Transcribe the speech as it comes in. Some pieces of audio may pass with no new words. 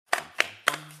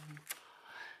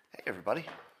everybody.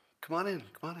 Come on in,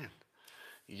 come on in.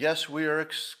 Yes, we are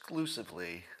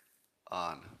exclusively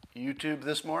on YouTube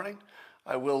this morning.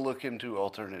 I will look into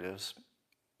alternatives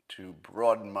to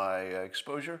broaden my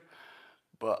exposure,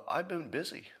 but I've been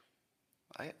busy.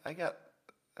 I got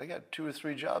 2 or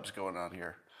 3 jobs going on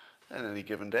here at any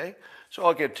given day, so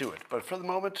I'll get to it. But for the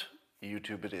moment,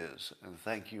 YouTube it is, and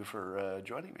thank you for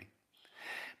joining me.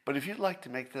 But if you'd like to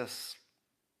make this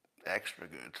extra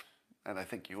good, and I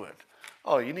think you would,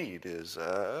 all you need is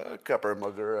a cup or a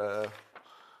mug or a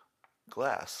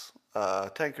glass,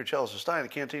 a tankard, chalice or stein, a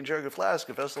canteen, jug, a flask,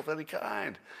 a vessel of any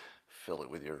kind. Fill it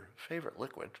with your favorite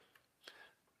liquid.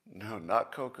 No,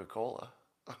 not Coca-Cola.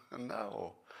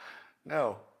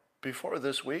 No. Before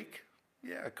this week,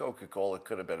 yeah, Coca-Cola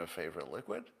could have been a favorite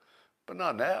liquid, but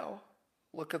not now.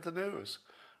 Look at the news.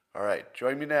 All right,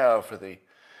 join me now for the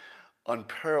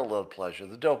unparalleled pleasure,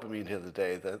 the dopamine hit of the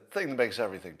day, the thing that makes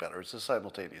everything better. It's a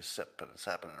simultaneous sip, and it's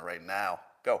happening right now.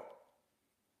 Go.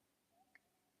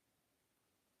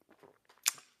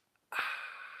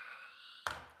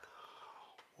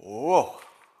 Whoa,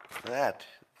 that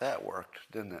worked,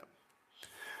 didn't it?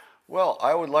 Well,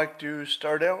 I would like to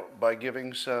start out by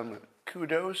giving some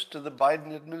kudos to the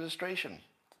Biden administration.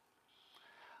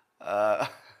 I'll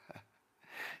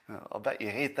bet you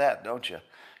hate that, don't you?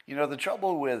 You know, the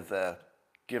trouble with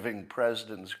giving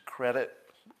presidents credit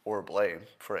or blame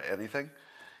for anything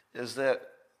is that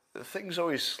things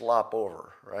always slop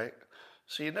over, right?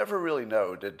 So you never really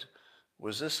know,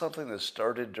 was this something that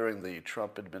started during the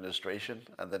Trump administration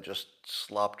and then just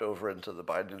slopped over into the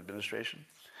Biden administration?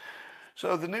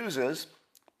 So the news is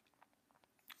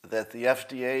that the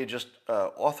FDA just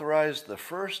authorized the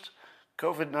first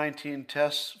COVID-19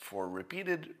 tests for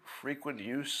repeated, frequent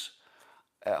use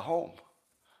at home.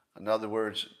 In other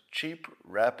words, cheap,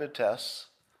 rapid tests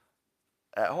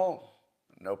at home,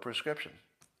 no prescription.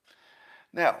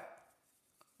 Now,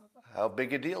 how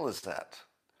big a deal is that?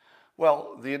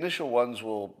 Well, the initial ones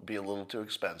will be a little too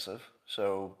expensive,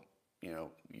 so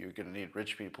you're going to need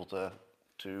rich people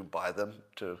to buy them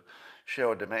to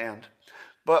show a demand.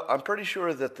 But I'm pretty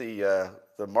sure that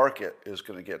the market is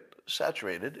going to get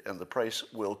saturated and the price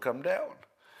will come down.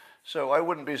 So I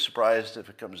wouldn't be surprised if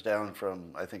it comes down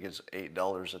from, I think it's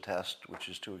 $8 a test, which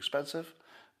is too expensive.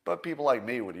 But people like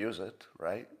me would use it,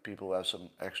 right? People who have some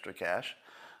extra cash.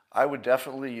 I would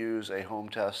definitely use a home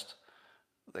test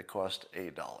that cost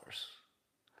 $8.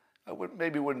 I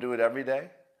maybe wouldn't do it every day,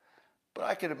 but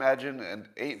I can imagine an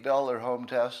 $8 home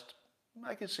test.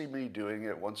 I could see me doing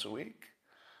it once a week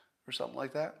or something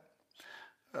like that,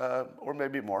 or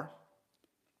maybe more.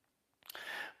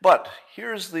 But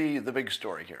here's the big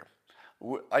story here.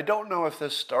 I don't know if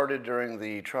this started during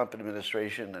the Trump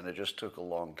administration and it just took a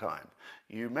long time.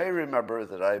 You may remember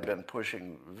that I've been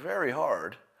pushing very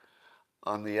hard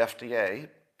on the FDA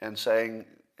and saying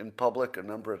in public a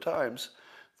number of times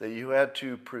that you had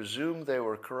to presume they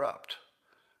were corrupt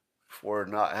for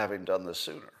not having done this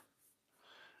sooner.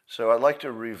 So I'd like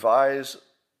to revise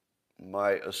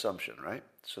my assumption, right?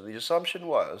 So the assumption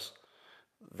was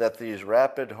that these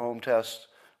rapid home tests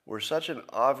were such an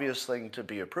obvious thing to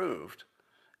be approved.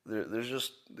 It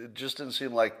just didn't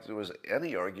seem like there was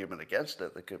any argument against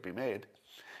it that could be made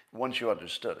once you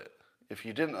understood it. If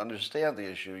you didn't understand the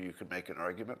issue, you could make an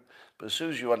argument, but as soon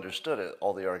as you understood it,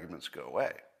 all the arguments go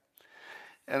away.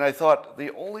 And I thought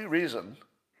the only reason,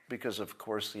 because of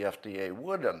course the FDA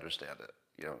would understand it,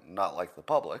 not like the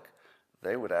public,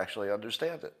 they would actually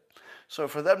understand it. So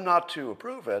for them not to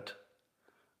approve it,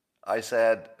 I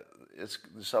said,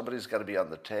 somebody's got to be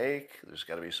on the take, there's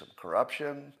got to be some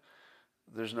corruption,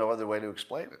 there's no other way to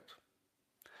explain it.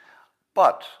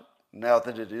 But now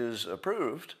that it is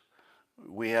approved,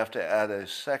 we have to add a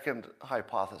second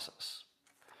hypothesis.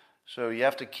 So you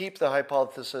have to keep the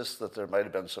hypothesis that there might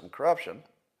have been some corruption,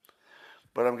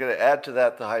 but I'm going to add to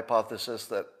that the hypothesis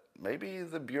that maybe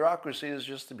the bureaucracy is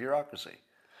just the bureaucracy.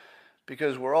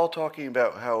 Because we're all talking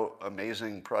about how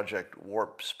amazing Project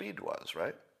Warp Speed was,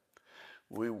 right?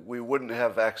 We wouldn't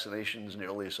have vaccinations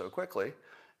nearly so quickly,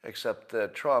 except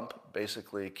that Trump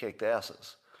basically kicked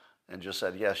asses and just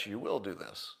said, yes, you will do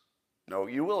this. No,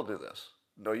 you will do this.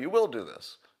 No, you will do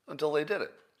this, until they did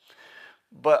it.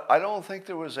 But I don't think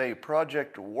there was a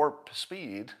Project Warp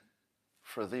Speed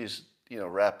for these,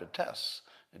 rapid tests.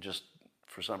 It just,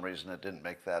 for some reason, it didn't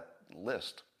make that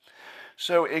list.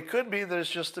 So it could be that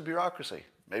it's just the bureaucracy.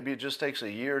 Maybe it just takes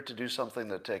a year to do something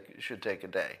that should take a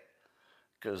day.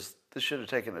 Because this should have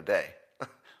taken a day,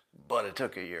 but it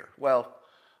took a year. Well,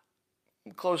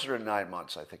 closer to 9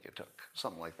 months, I think it took,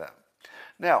 something like that.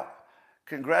 Now,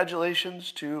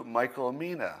 congratulations to Michael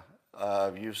Amina.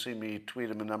 You've seen me tweet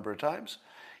him a number of times.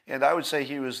 And I would say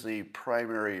he was the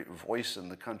primary voice in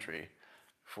the country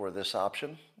for this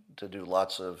option to do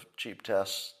lots of cheap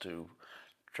tests to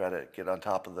try to get on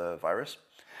top of the virus.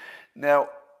 Now,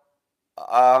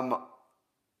 um,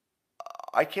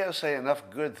 I can't say enough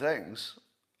good things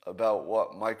about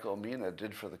what Michael Mina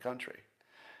did for the country.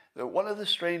 One of the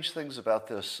strange things about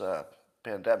this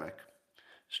pandemic,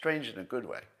 strange in a good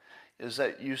way, is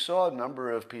that you saw a number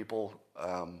of people,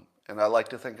 and I like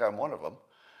to think I'm one of them,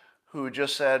 who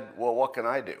just said, well, what can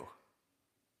I do?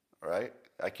 Right?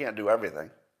 I can't do everything,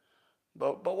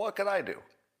 but what can I do?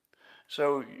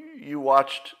 So you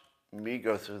watched me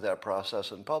go through that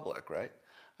process in public, right?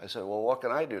 I said, well, what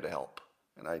can I do to help?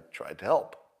 And I tried to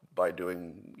help by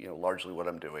doing, largely what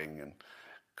I'm doing and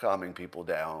calming people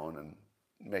down and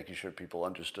making sure people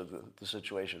understood the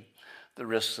situation, the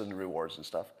risks and the rewards and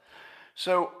stuff.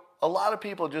 So a lot of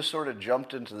people just sort of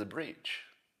jumped into the breach,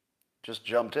 just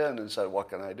jumped in and said, what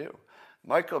can I do?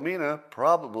 Michael Mina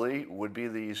probably would be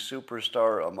the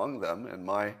superstar among them, in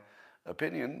my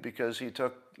opinion, because he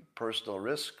took personal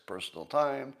risk, personal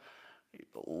time,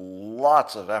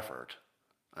 lots of effort.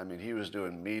 I mean, he was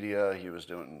doing media, he was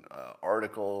doing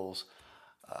articles,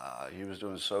 he was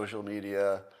doing social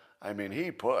media. I mean,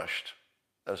 he pushed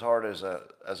as hard as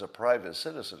a private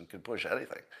citizen could push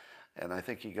anything. And I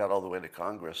think he got all the way to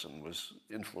Congress and was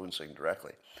influencing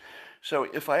directly. So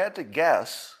if I had to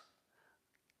guess,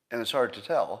 and it's hard to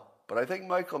tell, but I think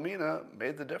Michael Mina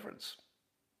made the difference.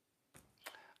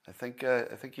 I think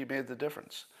he made the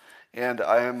difference. And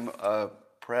I am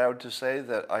proud to say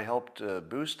that I helped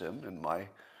boost him in my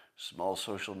small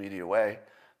social media way,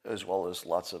 as well as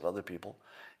lots of other people.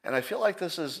 And I feel like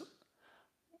this is,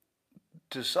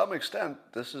 to some extent,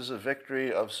 this is a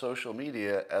victory of social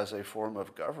media as a form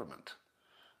of government.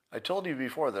 I told you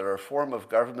before that our form of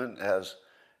government has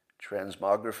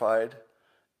transmogrified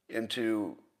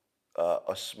into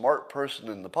a smart person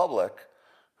in the public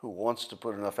who wants to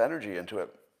put enough energy into it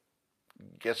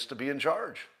gets to be in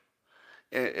charge.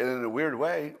 And in a weird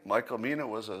way, Michael Mina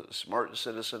was a smart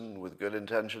citizen with good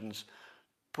intentions,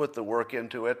 put the work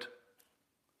into it.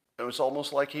 It was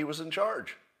almost like he was in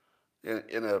charge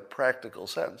in a practical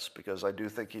sense, because I do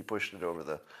think he pushed it over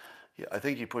the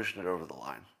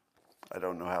line. I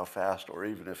don't know how fast or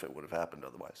even if it would have happened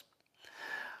otherwise.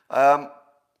 I'm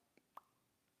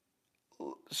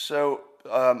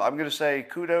going to say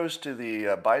kudos to the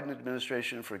Biden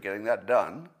administration for getting that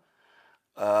done,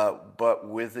 but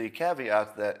with the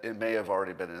caveat that it may have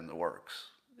already been in the works.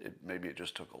 Maybe it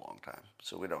just took a long time,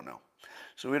 so we don't know.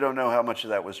 So we don't know how much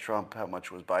of that was Trump, how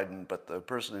much was Biden, but the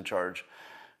person in charge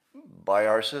by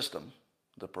our system,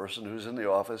 the person who's in the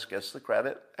office, gets the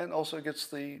credit and also gets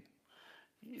the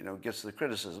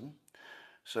criticism.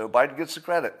 So Biden gets the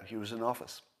credit. He was in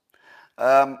office.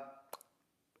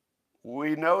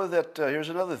 We know that, here's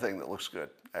another thing that looks good,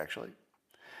 actually,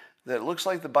 that it looks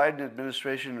like the Biden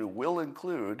administration will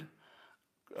include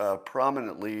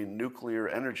prominently nuclear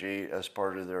energy as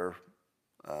part of their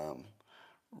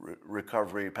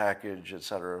recovery package, et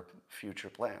cetera, future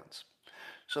plans.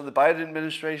 So the Biden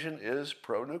administration is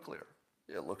pro-nuclear,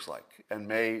 it looks like, and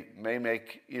may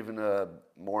make even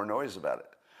more noise about it.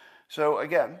 So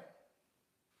again,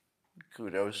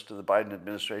 kudos to the Biden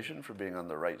administration for being on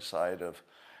the right side of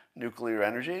nuclear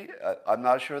energy. I'm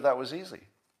not sure that was easy.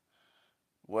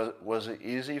 Was it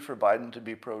easy for Biden to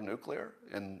be pro-nuclear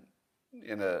in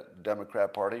a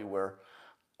Democrat Party where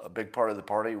a big part of the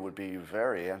party would be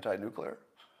very anti-nuclear?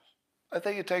 I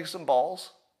think it takes some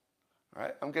balls.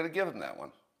 Right? I'm going to give him that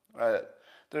one. Right?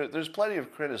 There's plenty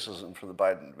of criticism for the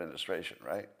Biden administration,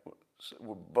 right?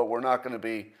 But we're not going to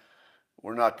be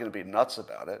nuts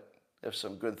about it. If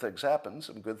some good things happen,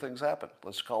 some good things happen.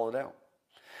 Let's call it out.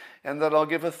 And then I'll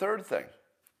give a third thing,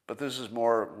 but this is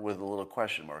more with a little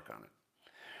question mark on it.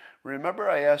 Remember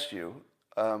I asked you,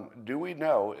 do we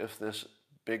know if this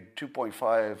big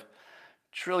 $2.5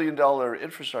 trillion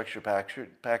infrastructure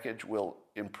package will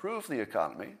improve the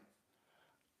economy,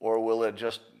 or will it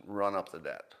just run up the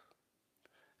debt?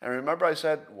 And remember I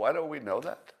said, why don't we know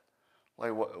that?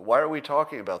 Like, why are we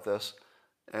talking about this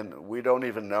and we don't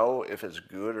even know if it's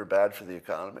good or bad for the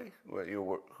economy?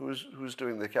 Who's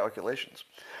doing the calculations?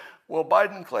 Well,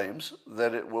 Biden claims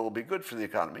that it will be good for the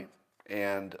economy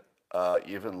and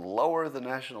even lower the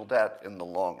national debt in the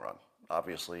long run.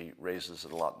 Obviously, raises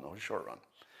it a lot in the short run.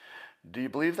 Do you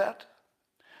believe that?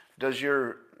 Does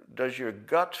your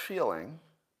gut feeling,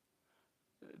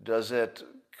 does it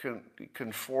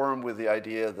conform with the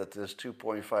idea that this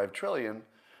 2.5 trillion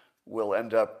will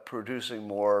end up producing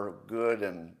more good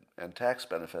and tax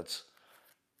benefits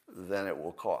than it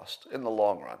will cost in the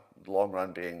long run? The long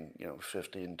run being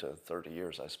 15 to 30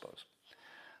 years, I suppose.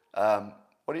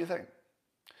 What do you think?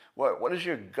 What does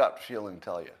your gut feeling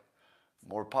tell you?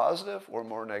 More positive or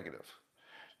more negative?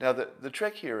 Now, the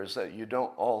trick here is that you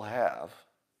don't all have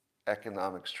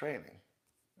economics training,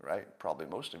 right? Probably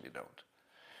most of you don't.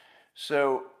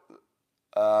 So,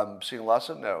 seeing lots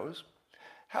of no's.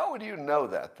 How would you know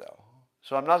that, though?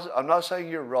 So I'm not saying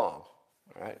you're wrong,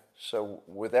 all right? So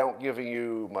without giving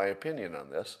you my opinion on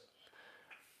this,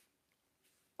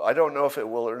 I don't know if it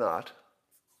will or not,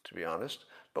 to be honest,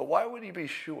 but why would you be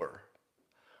sure?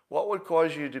 What would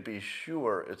cause you to be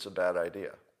sure it's a bad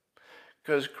idea?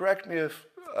 Because correct me if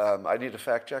I need a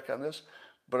fact check on this,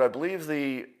 but I believe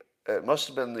it must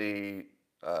have been the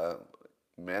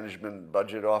management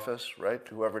budget office, right?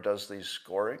 Whoever does these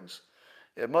scorings.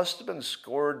 It must have been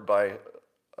scored by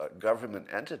a government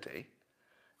entity,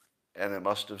 and it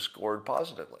must have scored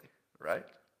positively, right?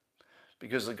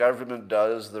 Because the government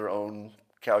does their own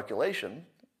calculation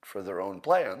for their own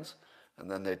plans, and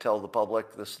then they tell the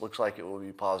public this looks like it will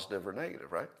be positive or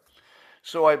negative, right?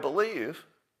 So I believe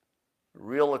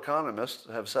real economists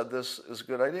have said this is a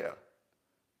good idea.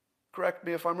 Correct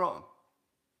me if I'm wrong.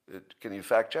 Can you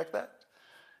fact check that?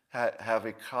 Have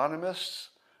economists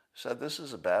said this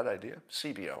is a bad idea?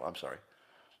 CBO, I'm sorry.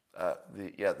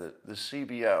 The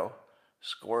CBO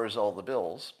scores all the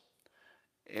bills,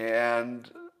 and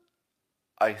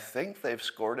I think they've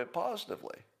scored it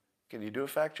positively. Can you do a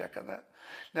fact check on that?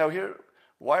 Now here,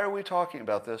 why are we talking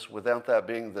about this without that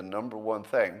being the number one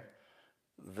thing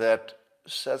that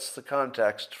sets the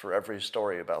context for every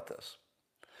story about this?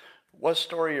 What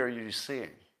story are you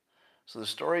seeing? So the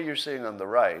story you're seeing on the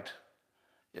right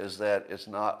is that it's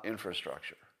not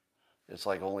infrastructure. It's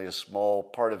like only a small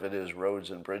part of it is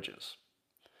roads and bridges.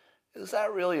 Is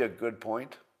that really a good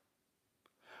point?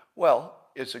 Well,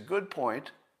 it's a good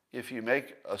point if you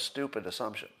make a stupid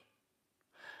assumption.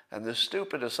 And the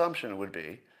stupid assumption would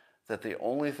be that the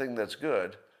only thing that's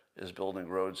good is building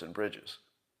roads and bridges.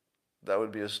 That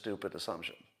would be a stupid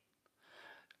assumption.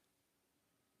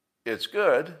 It's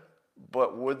good,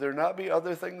 but would there not be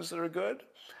other things that are good?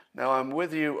 Now, I'm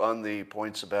with you on the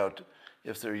points about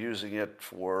if they're using it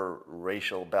for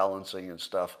racial balancing and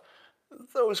stuff.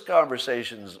 Those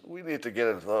conversations, we need to get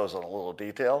into those in a little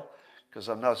detail because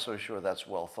I'm not so sure that's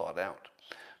well thought out.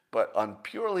 But on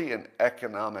purely an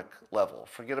economic level,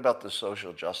 forget about the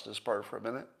social justice part for a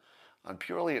minute. On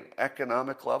purely an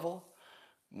economic level,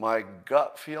 my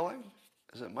gut feeling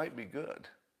is it might be good.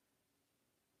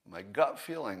 My gut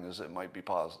feeling is it might be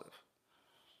positive.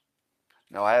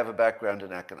 Now, I have a background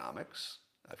in economics.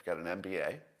 I've got an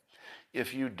MBA.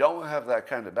 If you don't have that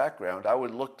kind of background, I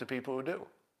would look to people who do.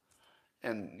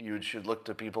 And you should look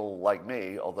to people like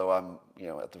me, although I'm,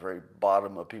 at the very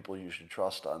bottom of people you should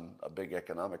trust on a big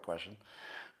economic question.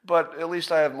 But at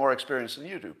least I have more experience than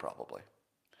you do, probably.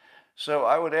 So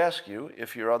I would ask you,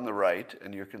 if you're on the right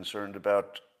and you're concerned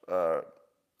about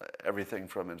everything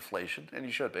from inflation, and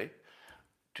you should be,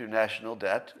 to national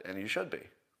debt, and you should be.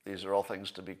 These are all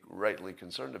things to be rightly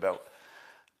concerned about.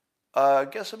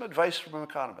 Get some advice from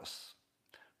economists,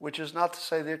 which is not to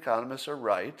say the economists are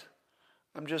right.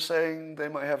 I'm just saying they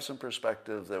might have some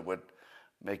perspective that would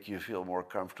make you feel more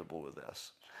comfortable with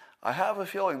this. I have a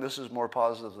feeling this is more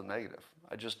positive than negative.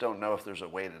 I just don't know if there's a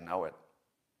way to know it,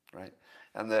 right?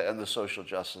 And the social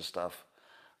justice stuff,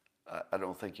 I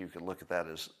don't think you can look at that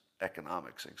as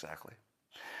economics exactly.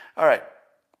 All right.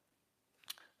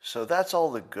 So that's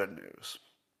all the good news.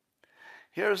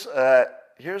 Here's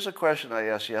a question I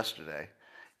asked yesterday.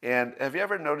 And have you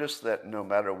ever noticed that no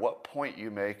matter what point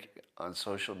you make on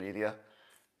social media,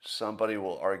 somebody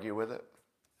will argue with it?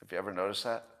 Have you ever noticed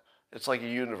that? It's like a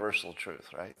universal truth,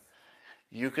 right?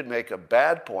 You could make a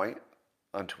bad point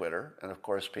on Twitter, and of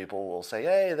course people will say,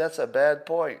 hey, that's a bad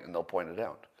point, and they'll point it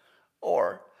out.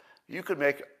 Or you could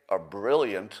make a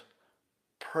brilliant,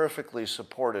 perfectly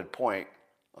supported point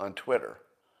on Twitter,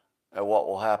 and what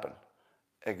will happen?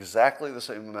 Exactly the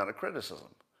same amount of criticism.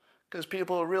 Because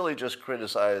people really just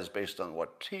criticize based on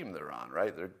what team they're on,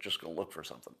 right? They're just going to look for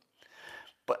something.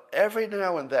 But every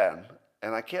now and then,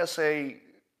 and I can't say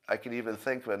I can even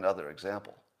think of another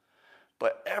example,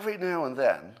 but every now and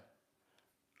then,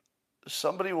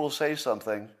 somebody will say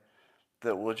something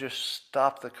that will just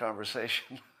stop the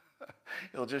conversation.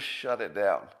 It'll just shut it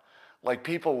down. Like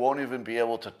people won't even be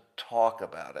able to talk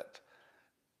about it.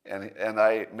 And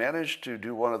I managed to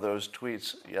do one of those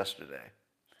tweets yesterday.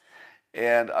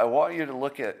 And I want you to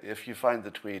look at, if you find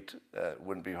the tweet, it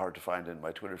wouldn't be hard to find in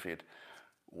my Twitter feed,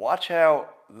 watch how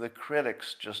the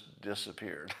critics just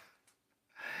disappeared.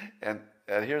 And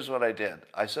here's what I did.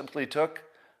 I simply took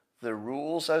the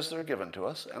rules as they're given to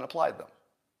us and applied them.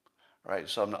 Right?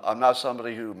 So I'm not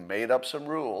somebody who made up some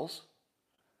rules.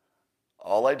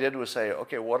 All I did was say,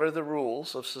 okay, what are the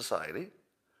rules of society?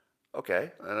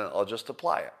 Okay, and I'll just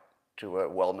apply it to a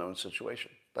well-known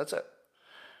situation. That's it.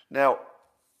 Now,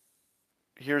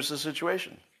 here's the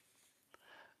situation.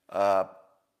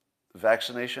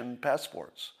 Vaccination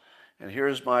passports. And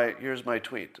here's my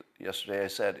tweet. Yesterday I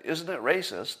said, isn't it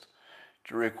racist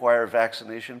to require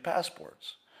vaccination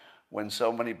passports when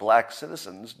so many black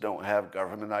citizens don't have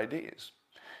government IDs?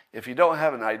 If you don't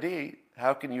have an ID,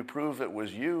 how can you prove it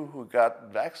was you who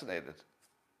got vaccinated?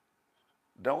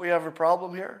 Don't we have a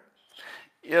problem here?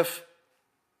 If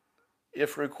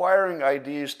requiring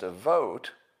IDs to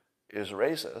vote is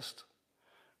racist,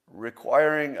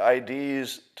 requiring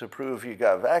IDs to prove you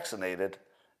got vaccinated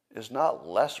is not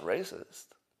less racist.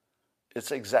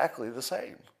 It's exactly the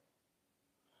same.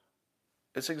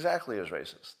 It's exactly as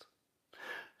racist.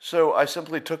 So I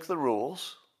simply took the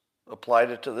rules, applied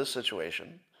it to this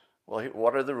situation. Well,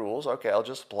 what are the rules? Okay, I'll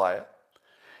just apply it.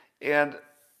 And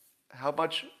how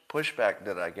much pushback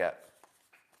did I get?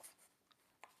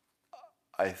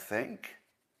 I think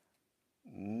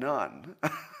none.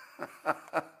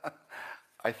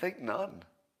 I think none.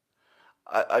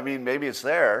 I mean, maybe it's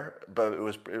there, but it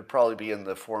would probably be in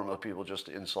the form of people just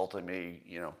insulting me,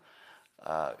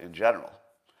 in general.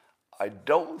 I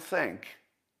don't think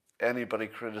anybody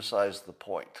criticized the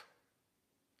point.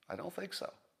 I don't think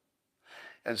so.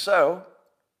 And so,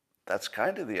 that's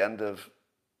kind of the end of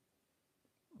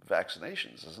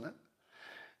vaccinations, isn't it?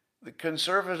 The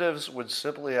conservatives would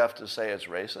simply have to say it's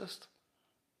racist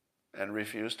and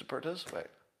refuse to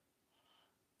participate.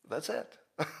 That's it.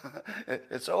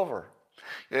 It's over.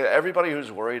 Everybody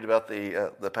who's worried about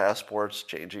the passports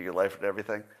changing your life and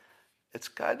everything, it's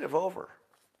kind of over.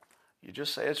 You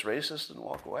just say it's racist and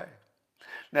walk away.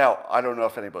 Now, I don't know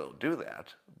if anybody will do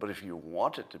that, but if you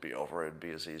want it to be over, it'd be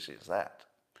as easy as that.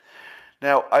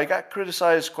 Now, I got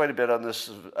criticized quite a bit on this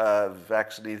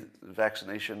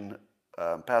vaccination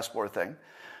passport thing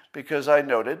because I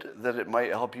noted that it might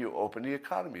help you open the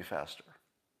economy faster.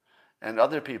 And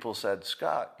other people said,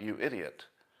 Scott, you idiot.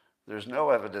 There's no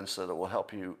evidence that it will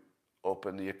help you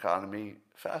open the economy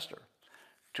faster.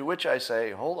 To which I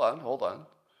say, hold on.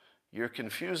 You're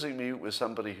confusing me with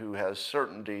somebody who has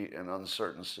certainty in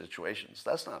uncertain situations.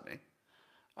 That's not me.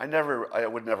 I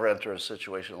would never enter a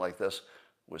situation like this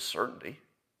with certainty.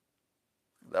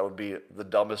 That would be the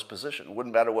dumbest position. It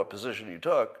wouldn't matter what position you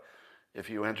took. If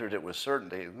you entered it with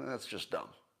certainty, that's just dumb,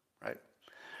 right?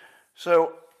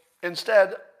 So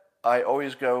instead, I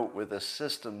always go with a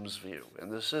systems view.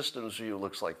 And the systems view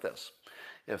looks like this.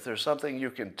 If there's something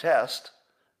you can test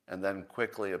and then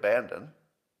quickly abandon,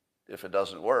 if it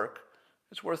doesn't work,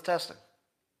 it's worth testing.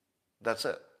 That's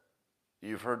it.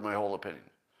 You've heard my whole opinion.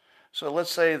 So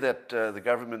let's say that the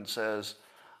government says,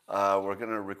 we're going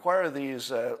to require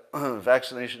these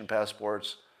vaccination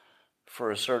passports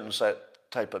for a certain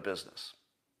type of business.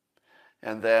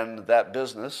 And then that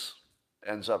business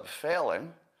ends up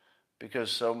failing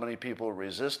because so many people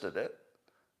resisted it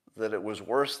that it was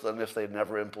worse than if they'd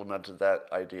never implemented that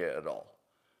idea at all.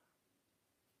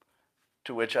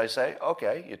 To which I say,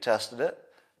 okay, you tested it.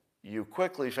 You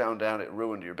quickly found out it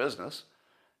ruined your business.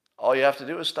 All you have to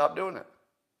do is stop doing it.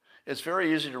 It's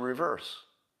very easy to reverse.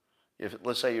 If,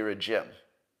 let's say you're a gym,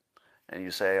 and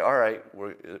you say, all right,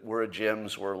 we're at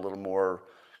gyms, we're a little more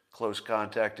close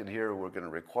contact in here, we're going to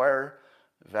require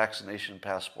vaccination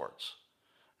passports.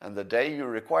 And the day you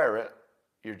require it,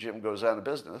 your gym goes out of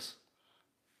business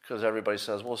because everybody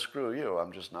says, well, screw you,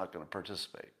 I'm just not going to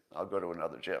participate. I'll go to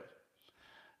another gym.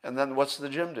 And then what's the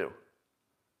gym do?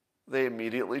 They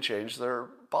immediately change their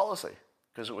policy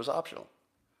because it was optional.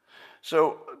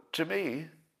 So to me,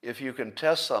 if you can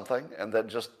test something and then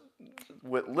just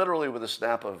literally with a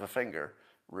snap of a finger,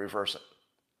 reverse it.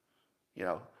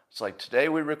 It's like today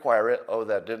we require it. Oh,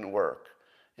 that didn't work.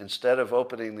 Instead of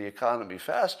opening the economy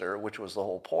faster, which was the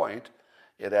whole point,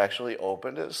 it actually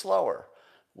opened it slower.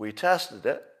 We tested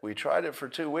it. We tried it for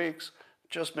 2 weeks.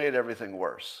 Just made everything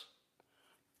worse.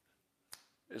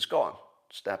 It's gone.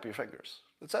 Snap your fingers.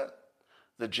 That's it.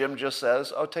 The gym just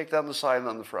says, oh, take down the sign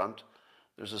on the front.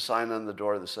 There's a sign on the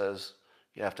door that says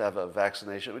you have to have a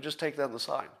vaccination. We just take down the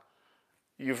sign.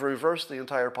 You've reversed the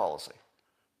entire policy.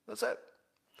 That's it.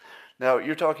 Now,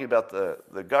 you're talking about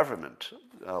the government.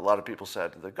 A lot of people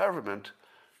said the government,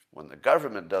 when the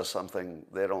government does something,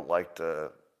 they don't like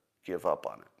to give up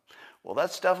on it. Well,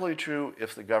 that's definitely true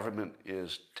if the government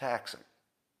is taxing,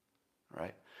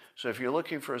 right? So if you're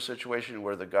looking for a situation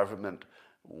where the government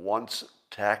once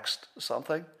taxed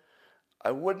something, I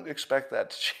wouldn't expect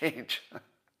that to change.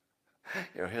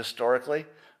 Historically,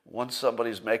 once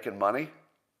somebody's making money,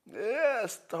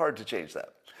 it's hard to change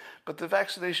that. But the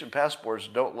vaccination passports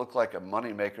don't look like a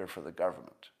moneymaker for the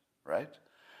government, right?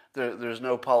 There's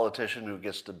no politician who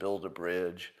gets to build a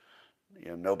bridge.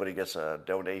 Nobody gets a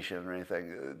donation or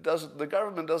anything. The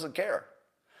government doesn't care.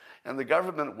 And the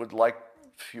government would like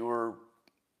fewer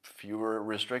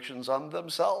restrictions on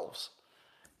themselves.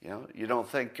 You don't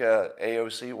think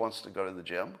AOC wants to go to the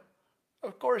gym?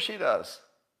 Of course she does,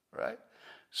 right?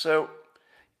 So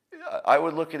I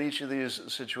would look at each of these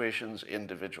situations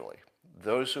individually.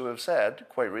 Those who have said,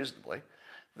 quite reasonably,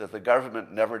 that the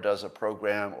government never does a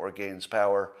program or gains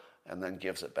power and then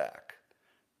gives it back.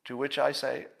 To which I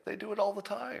say, they do it all the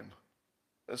time.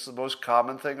 It's the most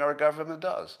common thing our government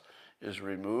does, is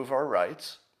remove our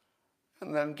rights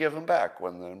and then give them back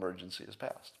when the emergency is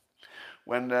passed.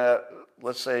 When,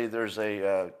 let's say there's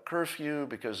a curfew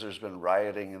because there's been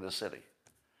rioting in the city,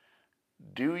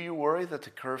 do you worry that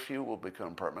the curfew will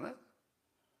become permanent?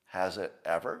 Has it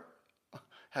ever?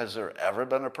 Has there ever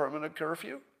been a permanent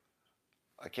curfew?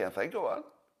 I can't think of one,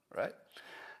 right?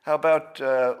 How about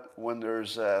when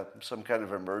there's some kind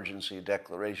of emergency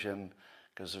declaration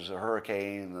because there's a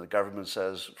hurricane and the government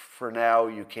says, for now,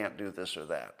 you can't do this or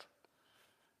that.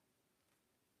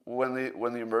 When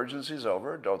the emergency is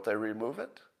over, don't they remove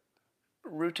it?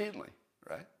 Routinely,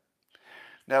 right?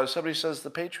 Now, somebody says the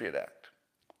Patriot Act.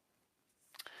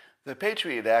 The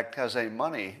Patriot Act has a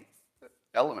money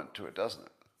element to it, doesn't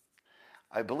it?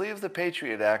 I believe the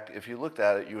Patriot Act, if you looked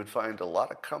at it, you would find a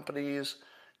lot of companies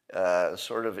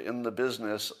sort of in the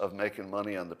business of making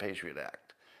money on the Patriot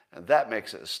Act. And that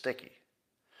makes it sticky.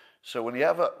 So when you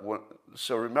have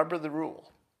so remember the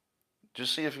rule.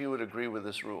 Just see if you would agree with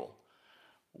this rule.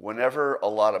 Whenever a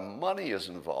lot of money is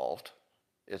involved,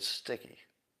 it's sticky.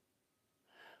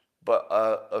 But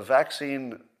a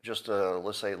vaccine, just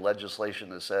let's say legislation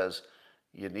that says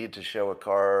you need to show a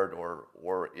card,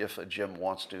 or if a gym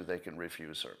wants to, they can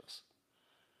refuse service.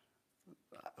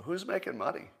 Who's making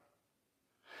money?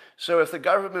 So if the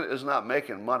government is not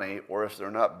making money, or if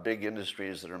they're not big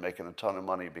industries that are making a ton of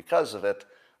money because of it,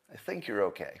 I think you're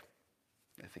okay.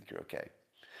 I think you're okay.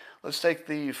 Let's take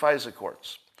the FISA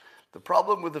courts. The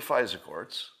problem with the FISA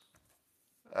courts,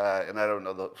 and I don't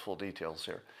know the full details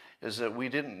here, is that we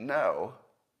didn't know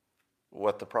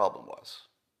what the problem was.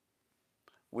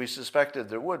 We suspected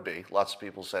there would be. Lots of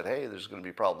people said, hey, there's going to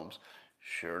be problems.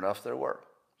 Sure enough, there were.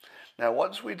 Now,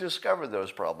 once we discover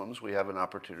those problems, we have an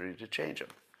opportunity to change them,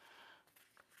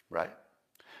 right?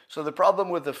 So the problem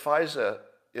with the FISA,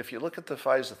 if you look at the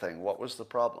FISA thing, what was the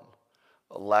problem?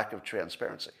 A lack of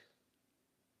transparency.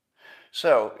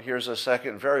 So here's a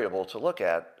second variable to look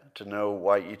at to know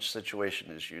why each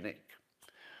situation is unique.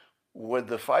 Would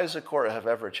the FISA court have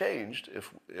ever changed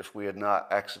if we had not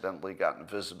accidentally gotten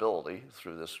visibility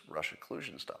through this Russia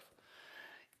collusion stuff?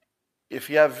 If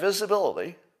you have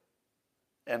visibility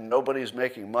and nobody's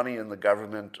making money in the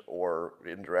government or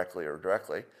indirectly or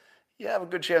directly, you have a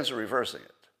good chance of reversing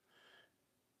it.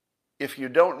 If you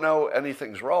don't know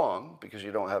anything's wrong because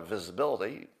you don't have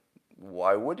visibility,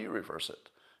 why would you reverse it?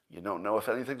 You don't know if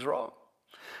anything's wrong.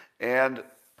 And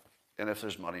if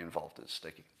there's money involved, it's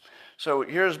sticky. So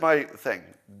here's my thing.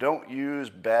 Don't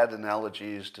use bad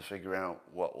analogies to figure out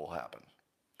what will happen.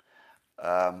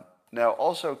 Now,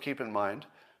 also keep in mind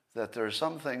that there are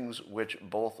some things which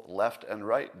both left and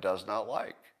right does not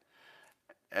like.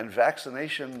 And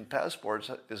vaccination passports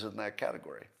is in that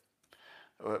category.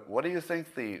 What do you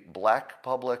think the black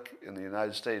public in the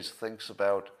United States thinks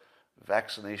about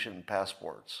vaccination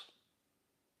passports?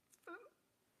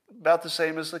 About the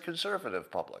same as the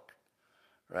conservative public,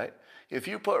 right? If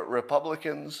you put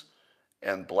Republicans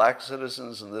and black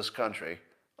citizens in this country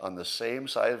on the same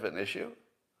side of an issue,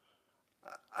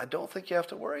 I don't think you have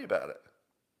to worry about it.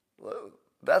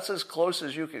 That's as close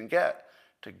as you can get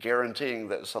to guaranteeing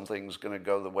that something's going to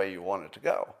go the way you want it to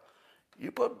go.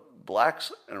 You put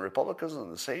blacks and Republicans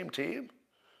on the same team,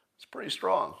 it's pretty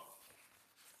strong.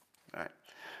 All right.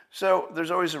 So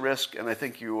there's always a risk, and I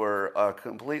think you're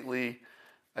completely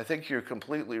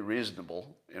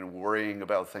reasonable in worrying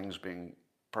about things being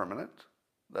permanent.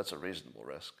 That's a reasonable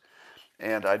risk.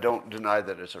 And I don't deny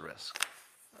that it's a risk.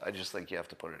 I just think you have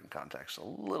to put it in context a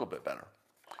little bit better.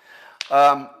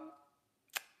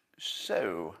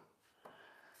 So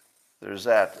there's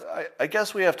that. I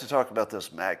guess we have to talk about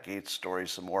this Matt Gaetz story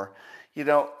some more. You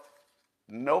know,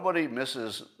 nobody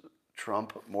misses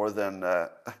Trump more than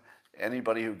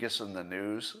anybody who gets in the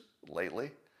news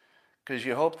lately, because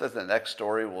you hope that the next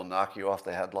story will knock you off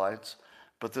the headlines.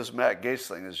 But this Matt Gaetz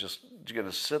thing is just going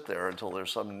to sit there until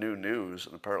there's some new news,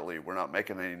 and apparently we're not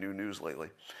making any new news lately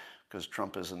because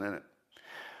Trump isn't in it.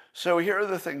 So here are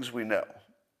the things we know.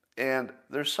 And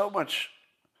there's so much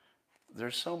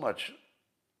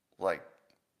like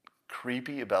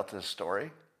creepy about this story,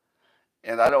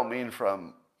 and I don't mean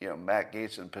from Matt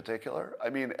Gaetz in particular. I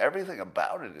mean everything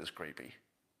about it is creepy.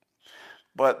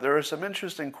 But there are some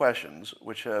interesting questions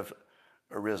which have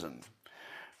arisen.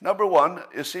 Number one,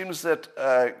 it seems that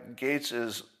Gaetz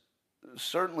is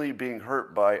certainly being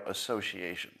hurt by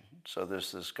association. So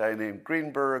there's this guy named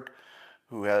Greenberg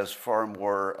who has far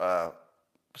more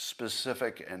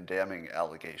specific and damning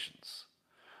allegations.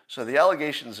 So the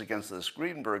allegations against this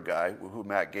Greenberg guy, who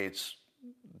Matt Gaetz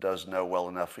does know well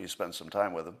enough, he spent some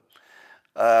time with him,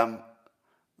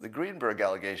 the Greenberg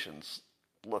allegations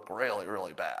look really,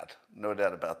 really bad. No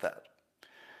doubt about that.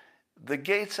 The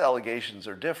Gaetz allegations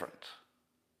are different.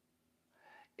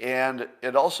 And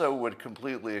it also would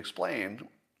completely explain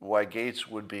why Gaetz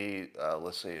would be,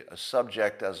 let's say, a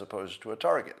subject as opposed to a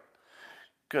target.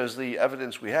 Because the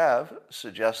evidence we have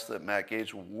suggests that Matt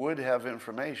Gaetz would have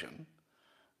information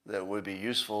that would be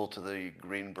useful to the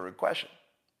Greenberg question.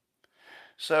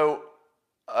 So,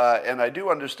 and I do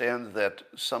understand that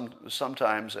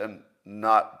sometimes, and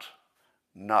not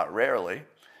rarely,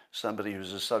 somebody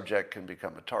who's a subject can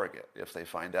become a target if they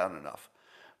find out enough.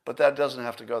 But that doesn't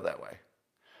have to go that way.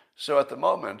 So at the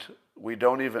moment, we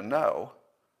don't even know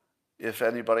if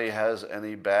anybody has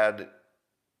any bad,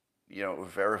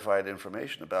 verified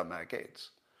information about Matt Gaetz.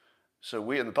 So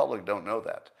we in the public don't know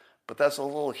that. But that's a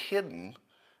little hidden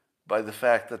by the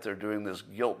fact that they're doing this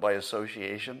guilt by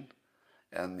association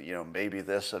and, maybe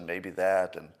this and maybe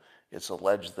that, and it's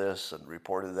alleged this and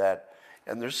reported that.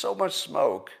 And there's so much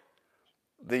smoke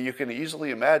that you can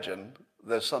easily imagine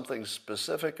that something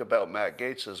specific about Matt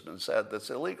Gaetz has been said that's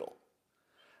illegal.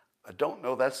 I don't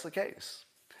know that's the case.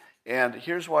 And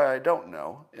here's why I don't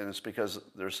know, and it's because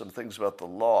there's some things about the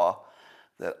law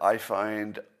that I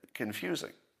find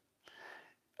confusing.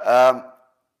 Well,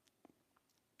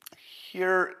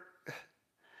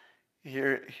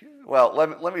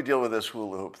 let me deal with this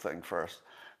hula hoop thing first.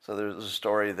 So there's a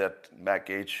story that Matt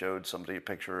Gaetz showed somebody a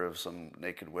picture of some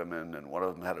naked women, and one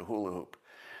of them had a hula hoop.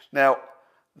 Now,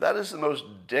 that is the most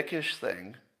dickish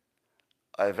thing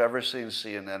I've ever seen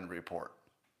CNN report.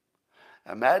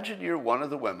 Imagine you're one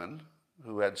of the women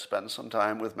who had spent some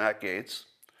time with Matt Gaetz,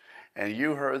 and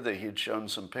you heard that he'd shown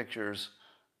some pictures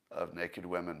of naked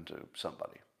women to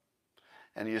somebody.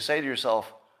 And you say to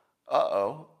yourself,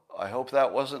 uh-oh, I hope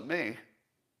that wasn't me.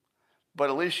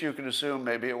 But at least you can assume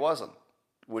maybe it wasn't,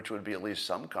 which would be at least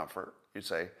some comfort. You'd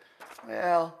say,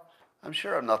 well, I'm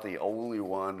sure I'm not the only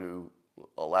one who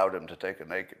allowed him to take a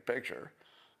naked picture.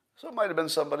 So it might have been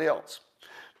somebody else.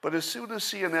 But as soon as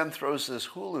CNN throws this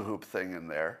hula hoop thing in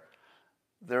there,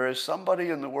 there is somebody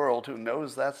in the world who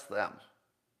knows that's them.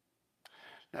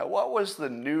 Now, what was the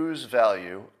news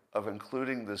value of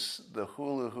including the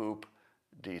hula hoop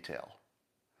detail?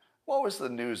 What was the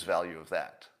news value of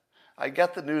that? I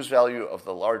get the news value of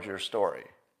the larger story.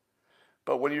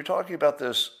 But when you're talking about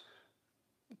this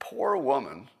poor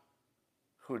woman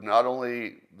who not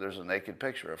only there's a naked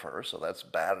picture of her, so that's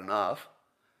bad enough,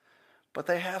 but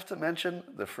they have to mention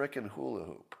the frickin' hula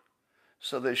hoop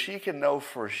so that she can know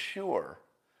for sure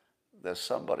that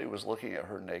somebody was looking at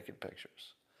her naked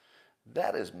pictures.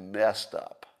 That is messed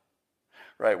up,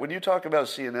 right? When you talk about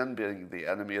CNN being the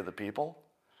enemy of the people,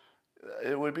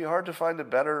 it would be hard to find a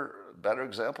better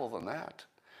example than that.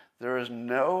 There is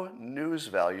no news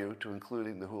value to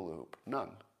including the hula hoop,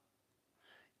 none.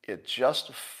 It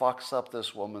just fucks up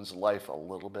this woman's life a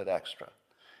little bit extra.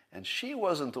 And she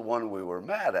wasn't the one we were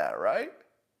mad at, right?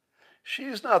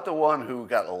 She's not the one who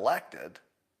got elected.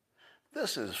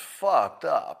 This is fucked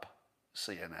up,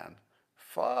 CNN.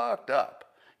 Fucked up.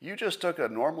 You just took a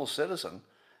normal citizen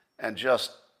and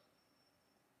just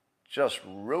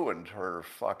ruined her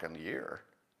fucking year.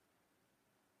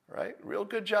 Right? Real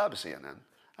good job, CNN.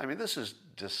 I mean, this is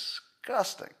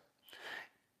disgusting.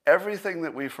 Everything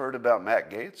that we've heard about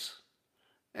Matt Gaetz,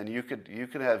 and you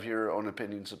can have your own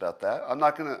opinions about that. I'm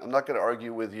not gonna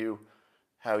argue with you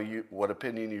what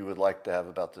opinion you would like to have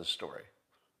about this story.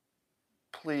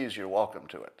 Please, you're welcome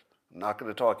to it. I'm not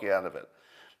going to talk you out of it.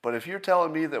 But if you're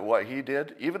telling me that what he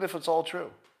did, even if it's all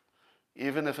true,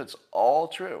 it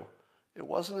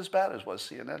wasn't as bad as what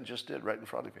CNN just did right in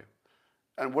front of you.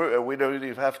 And we don't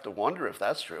even have to wonder if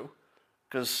that's true,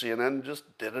 because CNN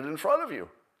just did it in front of you.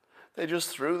 They just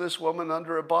threw this woman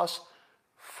under a bus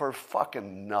for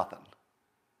fucking nothing.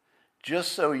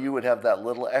 Just so you would have that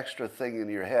little extra thing in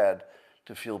your head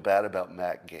to feel bad about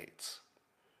Matt Gaetz.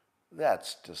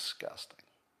 That's disgusting.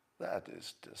 That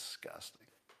is disgusting.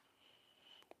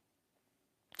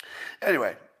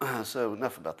 Anyway, so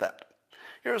enough about that.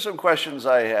 Here are some questions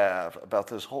I have about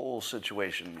this whole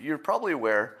situation. You're probably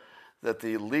aware that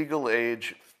the legal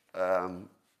age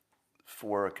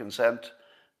for consent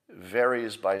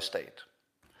varies by state.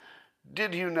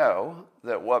 Did you know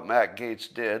that what Matt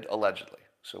Gaetz did, allegedly,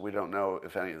 so we don't know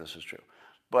if any of this is true,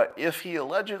 but if he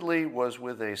allegedly was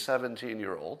with a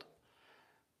 17-year-old,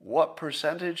 what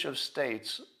percentage of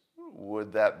states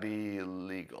would that be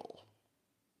legal?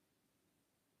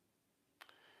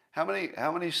 How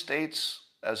many states,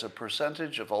 as a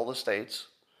percentage of all the states,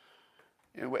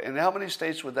 and how many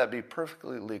states would that be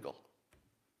perfectly legal?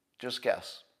 Just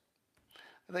guess.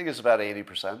 I think it's about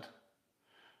 80%.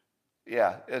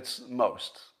 Yeah, it's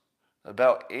most.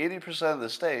 About 80% of the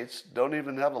states don't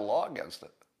even have a law against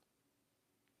it.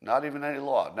 Not even any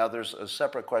law. Now, there's a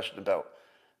separate question about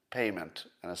payment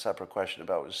and a separate question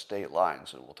about state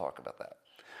lines, and we'll talk about that.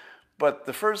 But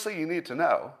the first thing you need to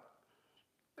know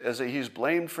is that he's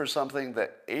blamed for something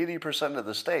that 80% of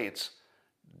the states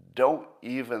don't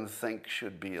even think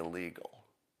should be illegal.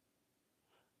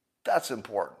 That's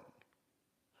important.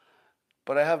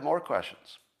 But I have more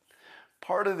questions.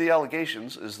 Part of the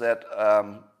allegations is that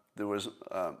there was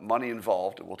money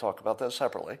involved, and we'll talk about that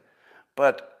separately,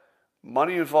 but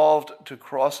money involved to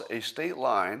cross a state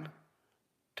line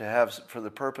to have for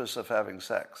the purpose of having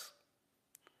sex.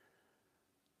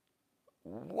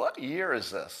 What year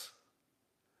is this?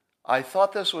 I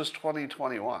thought this was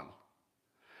 2021.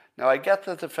 Now, I get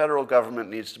that the federal government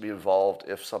needs to be involved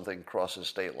if something crosses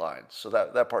state lines, so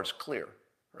that part's clear,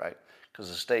 right? Because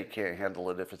the state can't handle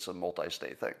it if it's a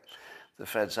multi-state thing. The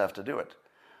feds have to do it.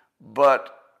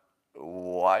 But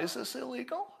why is this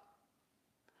illegal?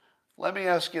 Let me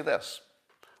ask you this.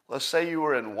 Let's say you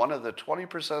were in one of the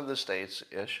 20% of the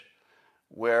states-ish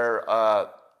where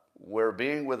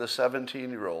being with a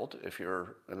 17-year-old, if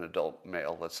you're an adult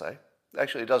male, let's say,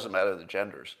 actually it doesn't matter the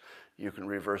genders. You can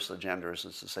reverse the genders.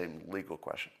 It's the same legal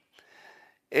question.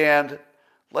 And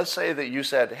let's say that you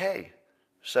said, hey,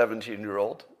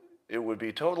 17-year-old, it would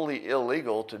be totally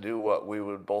illegal to do what we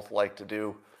would both like to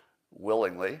do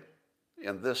willingly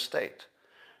in this state.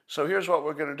 So here's what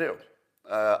we're going to do.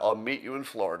 I'll meet you in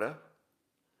Florida,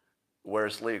 where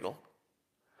it's legal.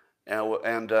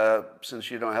 And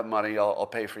since you don't have money, I'll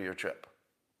pay for your trip.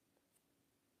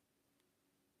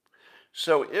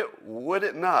 So would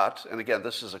it not, and again,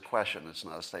 this is a question, it's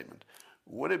not a statement,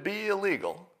 would it be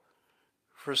illegal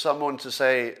for someone to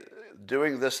say,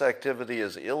 doing this activity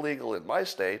is illegal in my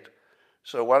state,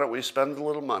 so why don't we spend a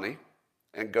little money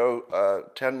and go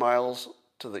 10 miles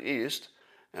to the east,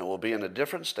 and we'll be in a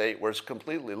different state where it's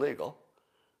completely legal,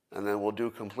 and then we'll do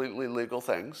completely legal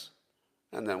things,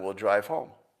 and then we'll drive home.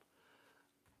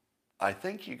 I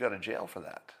think you go to jail for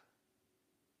that,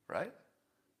 right?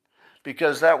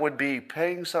 Because that would be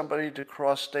paying somebody to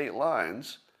cross state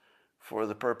lines for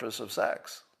the purpose of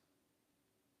sex.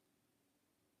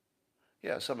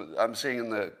 Yeah, I'm seeing in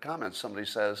the comments somebody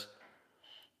says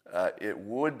it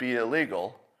would be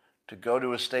illegal to go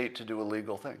to a state to do a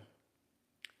legal thing.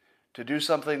 To do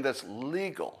something that's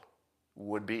legal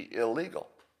would be illegal.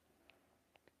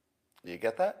 You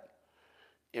get that?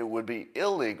 It would be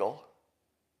illegal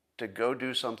to go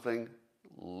do something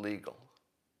legal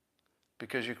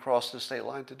because you crossed the state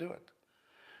line to do it.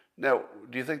 Now,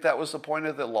 do you think that was the point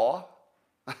of the law?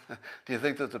 Do you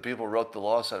think that the people who wrote the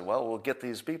law said, well, we'll get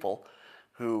these people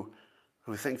who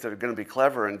think they're going to be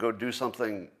clever and go do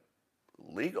something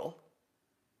legal?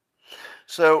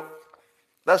 So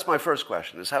that's my first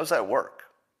question, is how does that work?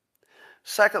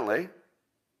 Secondly,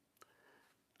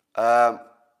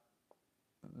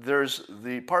 there's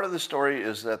the part of the story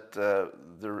is that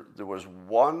there was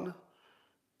one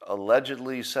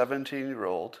allegedly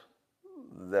 17-year-old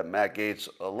that Matt Gaetz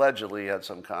allegedly had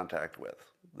some contact with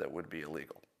that would be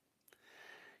illegal.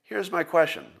 Here's my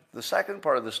question. The second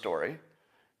part of the story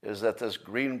is that this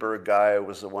Greenberg guy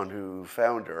was the one who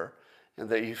found her, and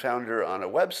that he found her on a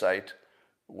website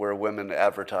where women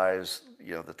advertise,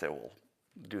 that they will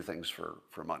do things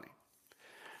for money.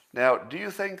 Now, do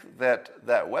you think that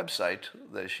that website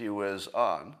that she was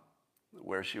on,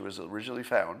 where she was originally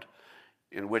found,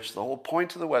 in which the whole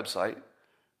point of the website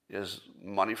is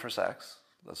money for sex,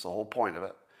 that's the whole point of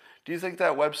it, do you think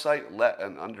that website let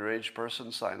an underage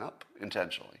person sign up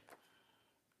intentionally?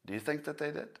 Do you think that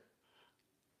they did?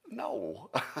 No.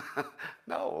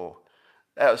 No.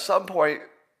 At some point,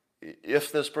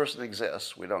 if this person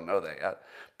exists, we don't know that yet,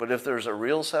 but if there's a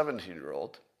real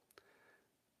 17-year-old,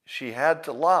 she had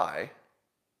to lie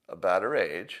about her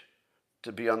age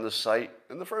to be on the site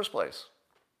in the first place.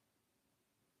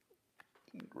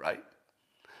 Right?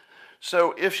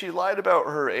 So if she lied about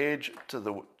her age to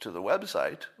the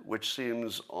website, which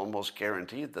seems almost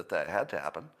guaranteed that had to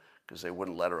happen because they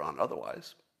wouldn't let her on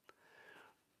otherwise,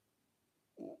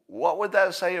 what would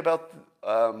that say about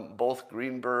both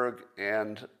Greenberg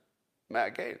and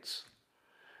Matt Gaetz?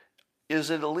 Is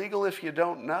it illegal if you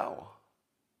don't know?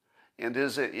 And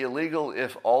is it illegal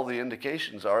if all the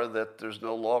indications are that there's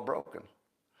no law broken?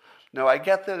 Now, I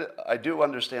get that, I do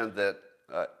understand that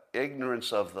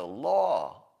ignorance of the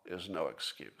law is no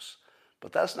excuse,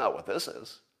 but that's not what this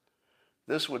is.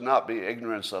 This would not be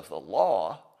ignorance of the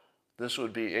law. This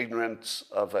would be ignorance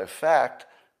of a fact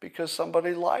because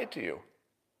somebody lied to you.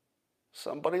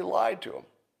 Somebody lied to him.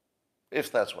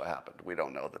 If that's what happened. We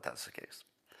don't know that that's the case.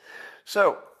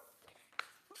 So,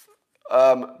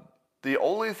 the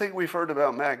only thing we've heard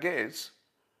about Matt Gaetz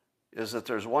is that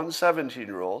there's one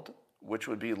 17-year-old, which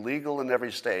would be legal in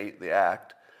every state, the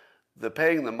act. The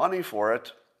paying the money for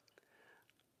it.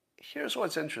 Here's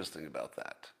what's interesting about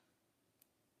that.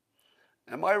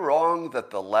 Am I wrong that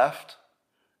the left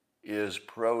is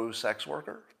pro-sex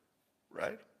worker,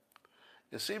 right?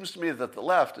 It seems to me that the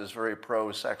left is very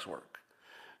pro-sex work.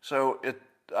 So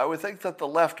I would think that the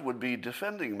left would be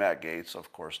defending Matt Gaetz,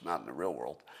 of course, not in the real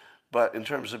world, but in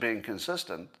terms of being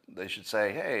consistent, they should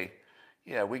say, hey,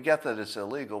 yeah, we get that it's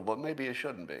illegal, but maybe it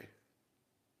shouldn't be.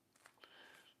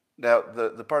 Now,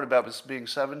 the part about this being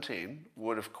 17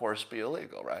 would, of course, be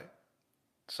illegal, right?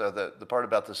 So the part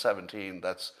about the 17,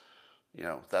 that's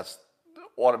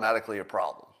automatically a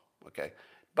problem, okay?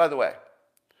 By the way,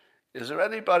 is there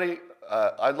anybody,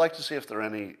 I'd like to see if there are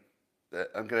any,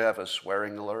 I'm going to have a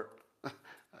swearing alert.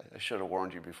 I should have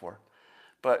warned you before.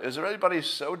 But is there anybody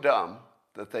so dumb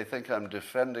that they think I'm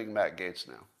defending Matt Gaetz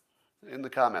now? In the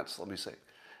comments, let me see.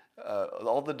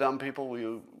 All the dumb people,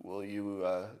 will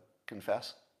you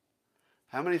confess?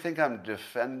 How many think I'm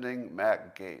defending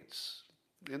Matt Gaetz?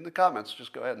 In the comments,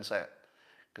 just go ahead and say it,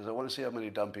 because I want to see how many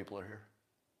dumb people are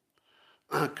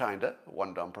here. Kinda,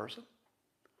 one dumb person.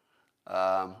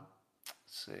 Let's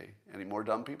see, any more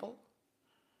dumb people?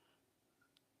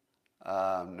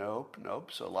 Nope.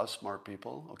 So a lot of smart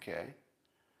people. Okay.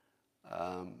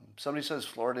 Somebody says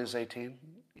Florida is 18.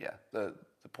 Yeah. The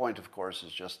point, of course,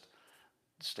 is just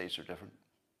the states are different.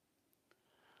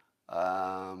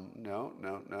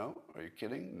 No. Are you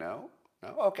kidding? No.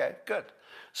 Okay, good.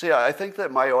 See, I think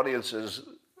that my audience is,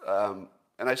 and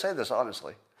I say this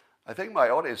honestly, I think my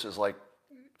audience is like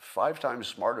 5 times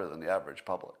smarter than the average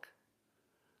public.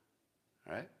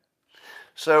 Right?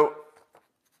 So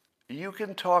you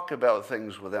can talk about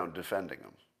things without defending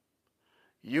them.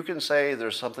 You can say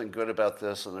there's something good about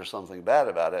this and there's something bad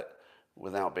about it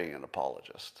without being an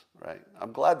apologist, right?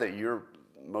 I'm glad that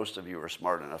most of you are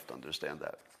smart enough to understand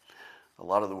that. A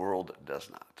lot of the world does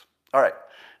not. All right,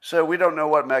 so we don't know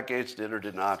what Matt Gaetz did or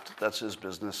did not. That's his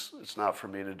business. It's not for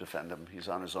me to defend him. He's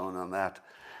on his own on that.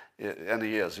 And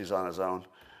he's on his own.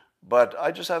 But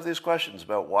I just have these questions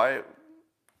about why,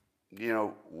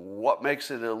 what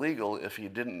makes it illegal if he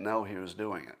didn't know he was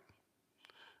doing it?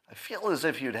 I feel as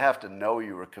if you'd have to know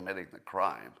you were committing the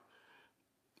crime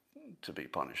to be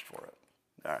punished for it.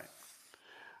 All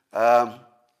right.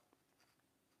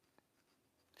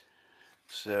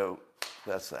 So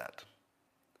that's that.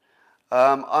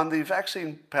 On the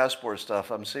vaccine passport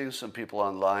stuff, I'm seeing some people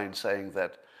online saying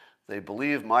that they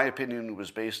believe my opinion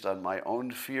was based on my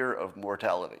own fear of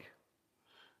mortality,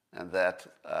 and that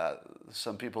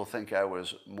some people think I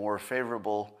was more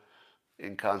favorable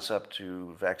in concept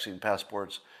to vaccine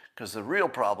passports because the real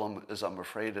problem is I'm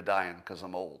afraid of dying because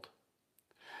I'm old.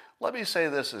 Let me say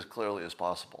this as clearly as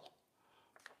possible.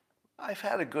 I've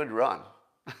had a good run.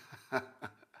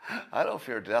 I don't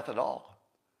fear death at all.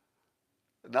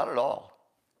 Not at all.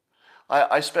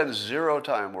 I spend 0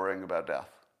 time worrying about death.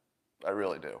 I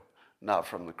really do. Not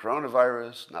from the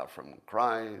coronavirus, not from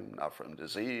crime, not from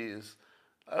disease.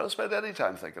 I don't spend any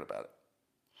time thinking about it.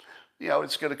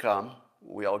 It's going to come.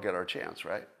 We all get our chance,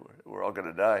 right? We're all going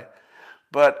to die.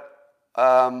 But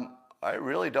I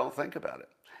really don't think about it.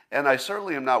 And I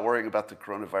certainly am not worrying about the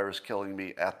coronavirus killing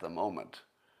me at the moment.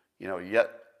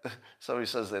 Yet somebody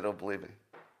says they don't believe me.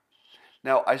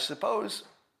 Now, I suppose,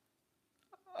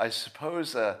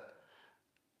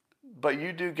 but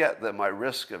you do get that my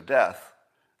risk of death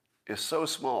is so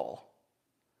small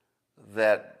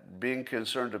that being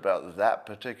concerned about that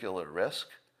particular risk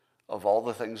of all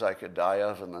the things I could die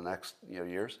of in the next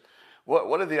years,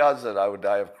 what are the odds that I would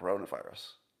die of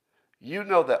coronavirus? You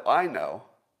know that I know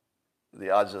the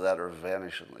odds of that are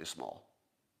vanishingly small.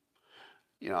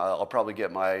 I'll probably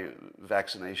get my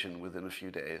vaccination within a few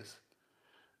days.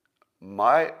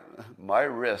 My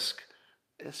risk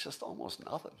is just almost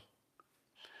nothing.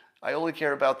 I only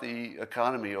care about the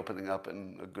economy opening up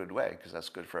in a good way because that's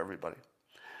good for everybody.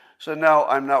 So now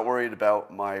I'm not worried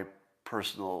about my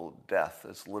personal death.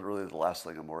 It's literally the last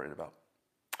thing I'm worried about.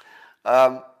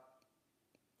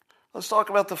 Let's talk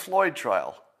about the Floyd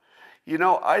trial.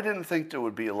 I didn't think there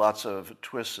would be lots of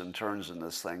twists and turns in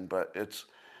this thing, but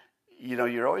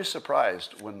you're always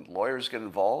surprised when lawyers get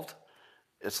involved.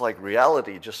 It's like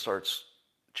reality just starts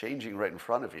changing right in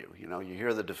front of you. You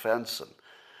hear the defense and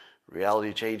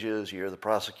reality changes. You hear the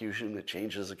prosecution, it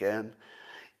changes again.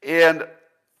 And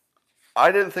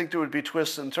I didn't think there would be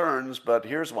twists and turns, but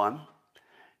here's one.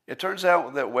 It turns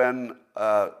out that when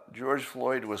George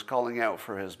Floyd was calling out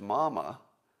for his mama,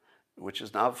 which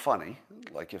is not funny,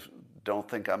 like don't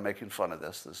think I'm making fun of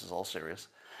this is all serious,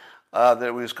 that he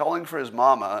was calling for his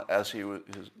mama as he was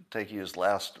taking his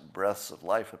last breaths of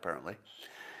life, apparently,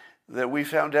 that we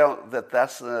found out that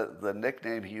that's the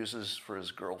nickname he uses for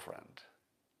his girlfriend.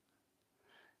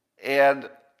 And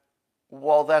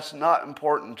while that's not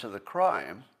important to the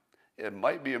crime, it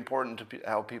might be important to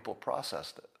how people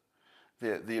processed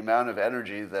it. The amount of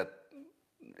energy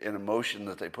and emotion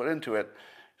that they put into it.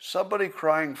 Somebody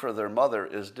crying for their mother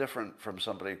is different from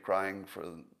somebody crying for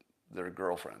their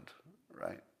girlfriend,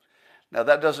 right? Now,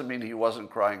 that doesn't mean he wasn't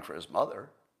crying for his mother,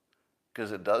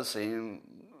 because it does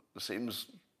seems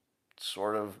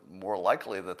sort of more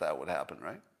likely that would happen,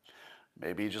 right?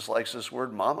 Maybe he just likes this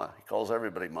word mama. He calls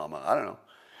everybody mama. I don't know.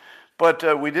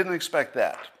 But we didn't expect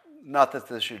that. Not that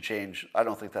this should change. I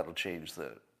don't think that'll change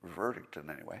the verdict in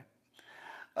any way.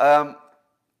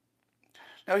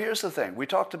 Now, here's the thing. We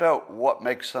talked about what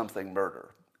makes something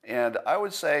murder. And I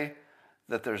would say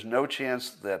that there's no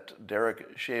chance that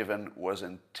Derek Chauvin was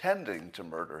intending to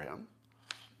murder him.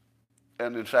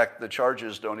 And in fact, the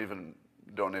charges don't even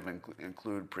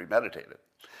include premeditated.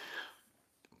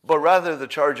 But rather, the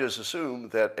charges assume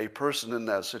that a person in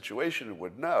that situation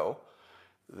would know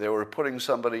they were putting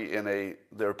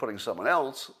someone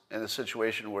else in a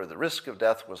situation where the risk of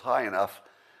death was high enough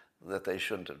that they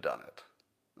shouldn't have done it.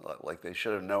 Like they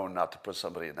should have known not to put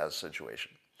somebody in that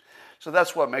situation. So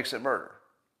that's what makes it murder.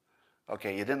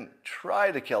 Okay, you didn't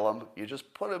try to kill him, you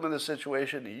just put him in a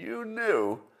situation you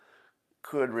knew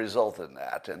could result in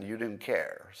that, and you didn't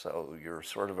care. So you're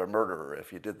sort of a murderer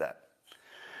if you did that.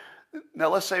 Now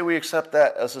let's say we accept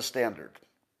that as a standard.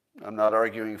 I'm not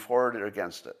arguing for it or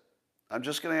against it. I'm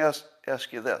just going to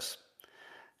ask you this.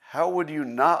 How would you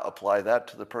not apply that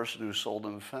to the person who sold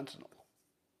him fentanyl?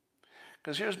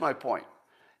 Because here's my point.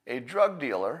 A drug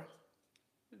dealer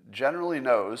generally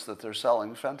knows that they're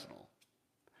selling fentanyl,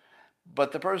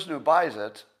 but the person who buys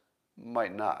it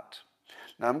might not.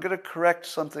 Now, I'm going to correct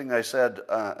something I said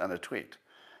on a tweet.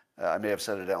 I may have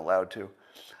said it out loud too.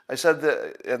 I said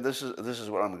that, and this is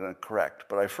what I'm going to correct,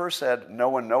 but I first said no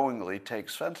one knowingly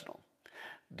takes fentanyl.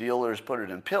 Dealers put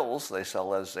it in pills they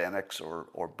sell as Xanax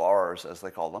or bars, as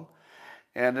they call them,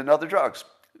 and in other drugs.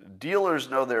 Dealers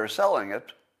know they're selling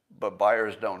it, but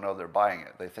buyers don't know they're buying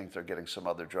it. They think they're getting some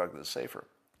other drug that's safer.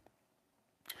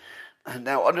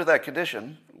 Now, under that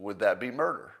condition, would that be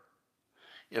murder?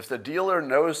 If the dealer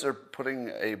knows they're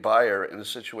putting a buyer in a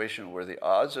situation where the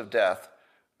odds of death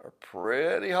are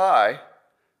pretty high,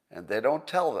 and they don't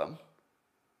tell them,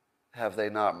 have they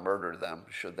not murdered them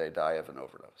should they die of an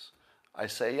overdose? I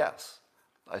say yes.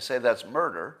 I say that's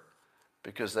murder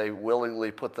because they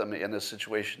willingly put them in a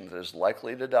situation that is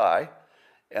likely to die,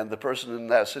 and the person in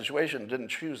that situation didn't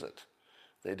choose it.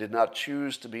 They did not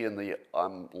choose to be in the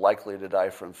likely to die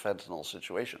from fentanyl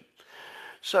situation.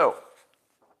 So,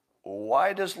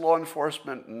 why does law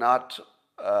enforcement not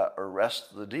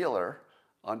arrest the dealer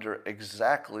under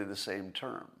exactly the same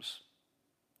terms?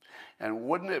 And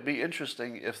wouldn't it be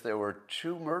interesting if there were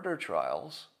two murder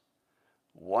trials,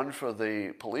 one for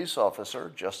the police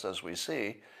officer, just as we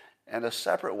see, and a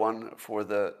separate one for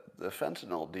the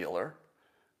fentanyl dealer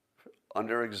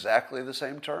under exactly the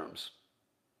same terms?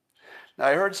 Now,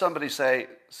 I heard somebody say,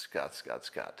 Scott,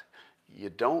 you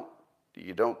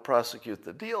don't prosecute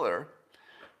the dealer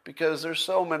because there's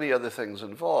so many other things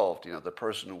involved. The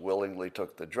person willingly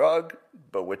took the drug,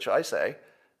 but which I say,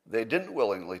 they didn't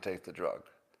willingly take the drug.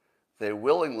 They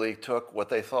willingly took what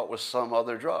they thought was some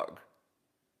other drug,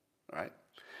 right?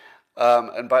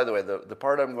 And by the way, the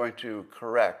part I'm going to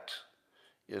correct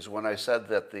is when I said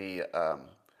that the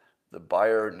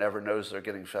buyer never knows they're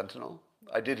getting fentanyl.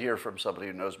 I did hear from somebody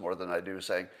who knows more than I do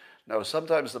saying, no,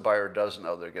 sometimes the buyer does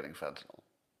know they're getting fentanyl.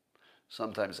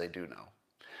 Sometimes they do know.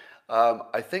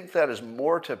 I think that is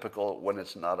more typical when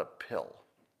it's not a pill.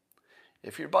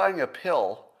 If you're buying a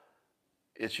pill,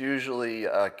 it's usually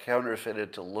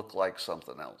counterfeited to look like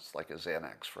something else, like a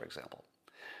Xanax, for example.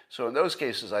 So in those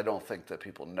cases, I don't think that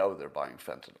people know they're buying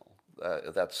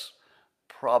fentanyl. That's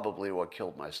probably what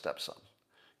killed my stepson.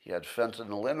 He had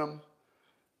fentanyl in him.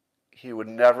 He would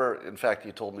never, in fact,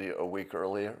 he told me a week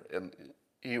earlier, and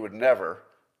he would never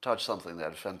touch something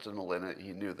that had fentanyl in it.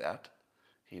 He knew that.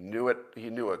 He knew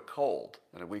it cold,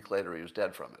 and a week later he was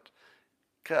dead from it.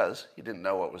 Because he didn't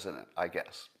know what was in it, I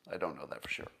guess. I don't know that for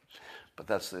sure. But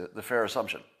that's the fair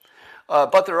assumption.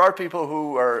 But there are people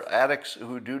who are addicts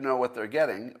who do know what they're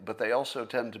getting, but they also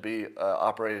tend to be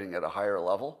operating at a higher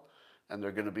level, and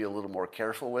they're going to be a little more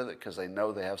careful with it because they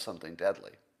know they have something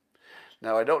deadly.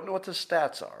 Now, I don't know what the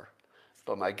stats are,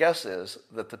 but my guess is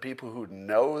that the people who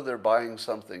know they're buying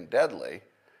something deadly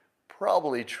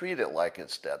probably treat it like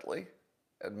it's deadly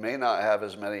and may not have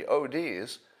as many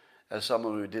ODs as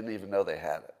someone who didn't even know they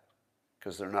had it,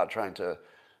 because they're not trying to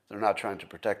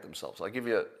protect themselves. I'll give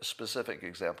you a specific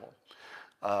example.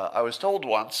 I was told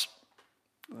once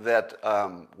that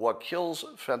what kills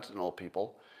fentanyl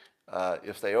people,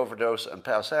 if they overdose and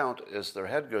pass out, is their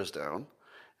head goes down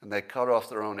and they cut off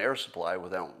their own air supply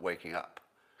without waking up,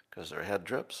 because their head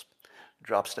drops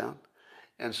down.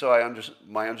 And so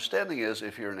my understanding is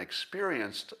if you're an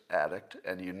experienced addict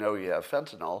and you know you have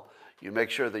fentanyl, you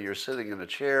make sure that you're sitting in a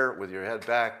chair with your head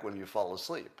back when you fall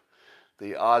asleep.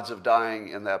 The odds of dying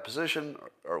in that position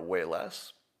are way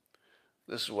less.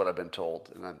 This is what I've been told,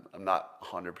 and I'm not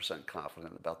 100%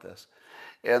 confident about this.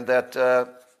 And that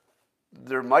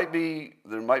there might be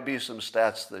some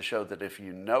stats that show that if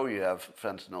you know you have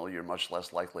fentanyl, you're much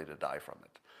less likely to die from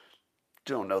it.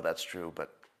 Don't know that's true,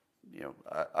 but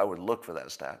I would look for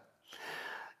that stat.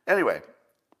 Anyway,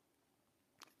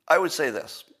 I would say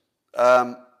this.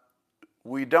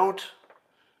 We don't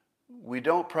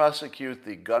prosecute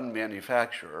the gun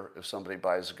manufacturer if somebody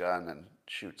buys a gun and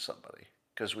shoots somebody,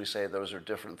 because we say those are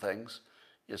different things.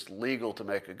 It's legal to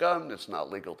make a gun, it's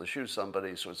not legal to shoot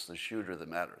somebody, so it's the shooter that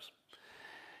matters.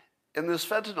 In this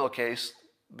fentanyl case,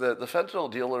 the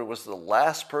fentanyl dealer was the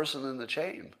last person in the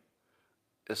chain.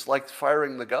 It's like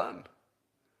firing the gun.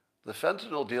 The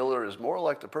fentanyl dealer is more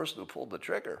like the person who pulled the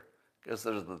trigger, because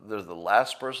they're the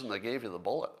last person that gave you the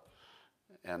bullet,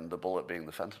 and the bullet being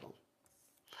the fentanyl.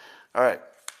 All right.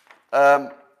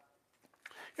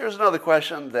 Here's another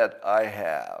question that I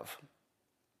have.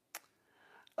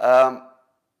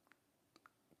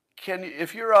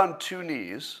 If you're on two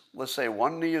knees, let's say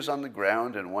one knee is on the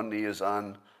ground and one knee is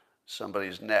on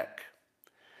somebody's neck,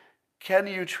 can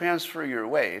you transfer your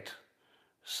weight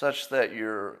such that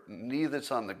your knee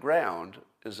that's on the ground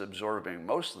is absorbing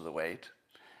most of the weight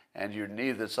and your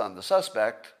knee that's on the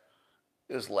suspect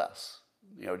is less?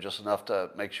 Just enough to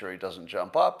make sure he doesn't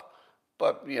jump up,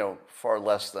 but far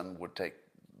less than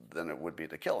it would be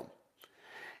to kill him.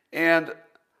 And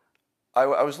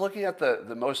I was looking at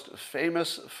the most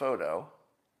famous photo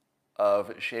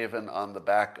of Shaven on the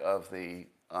back of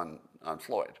on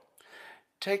Floyd.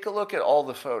 Take a look at all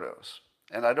the photos,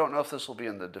 and I don't know if this will be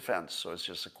in the defense, so it's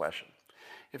just a question.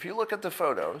 If you look at the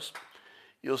photos,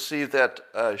 you'll see that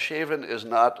Shaven is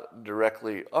not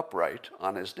directly upright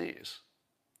on his knees.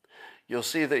 You'll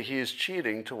see that he's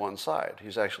cheating to one side.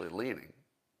 He's actually leaning.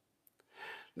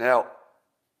 Now,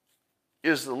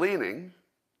 is the leaning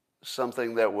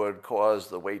something that would cause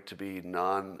the weight to be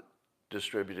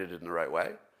non-distributed in the right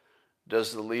way?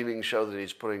 Does the leaning show that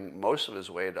he's putting most of his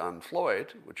weight on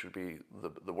Floyd, which would be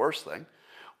the worst thing?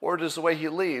 Or does the way he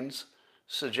leans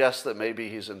suggest that maybe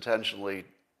he's intentionally,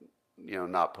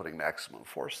 not putting maximum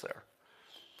force there?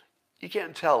 You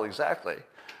can't tell exactly.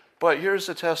 But here's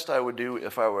a test I would do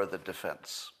if I were the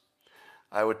defense.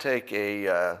 I would take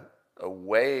a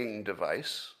weighing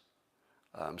device,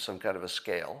 some kind of a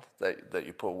scale that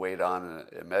you put weight on and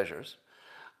it measures.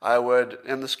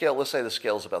 And the scale, let's say the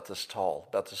scale is about this tall,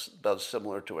 about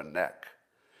similar to a neck.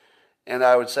 And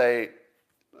I would say,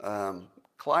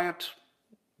 client,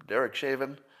 Derek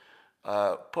Shaven,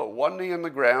 put one knee on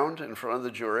the ground in front of the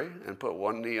jury and put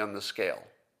one knee on the scale.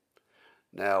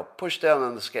 Now push down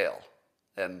on the scale,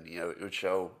 and it would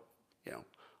show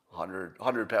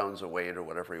 100 pounds of weight or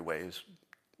whatever he weighs,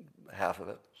 half of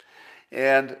it,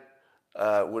 and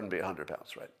it wouldn't be 100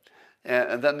 pounds, right?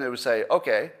 And then they would say,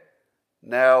 okay,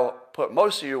 now put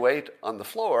most of your weight on the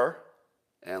floor,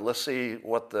 and let's see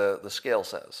what the scale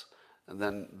says. And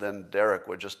then Derek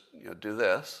would just do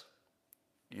this.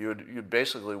 You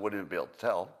basically wouldn't even be able to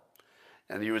tell,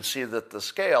 and you would see that the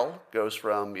scale goes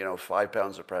from 5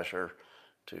 pounds of pressure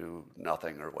to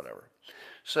nothing or whatever.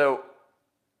 So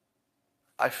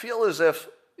I feel as if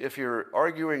you're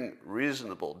arguing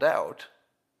reasonable doubt,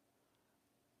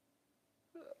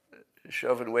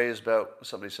 Chauvin weighs about,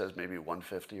 somebody says maybe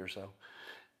 150 or so.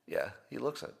 Yeah, he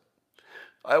looks it.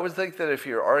 I would think that if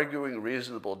you're arguing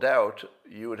reasonable doubt,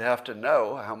 you would have to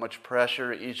know how much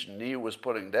pressure each knee was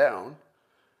putting down,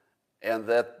 and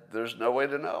that there's no way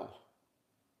to know.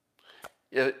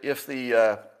 If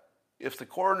the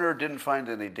coroner didn't find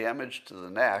any damage to the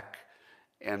neck,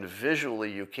 and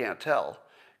visually you can't tell,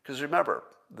 Because remember,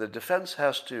 the defense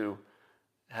has to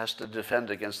defend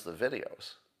against the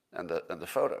videos and the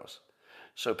photos.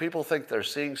 So people think they're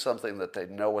seeing something that they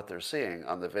know what they're seeing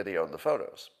on the video and the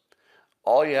photos.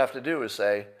 All you have to do is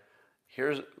say,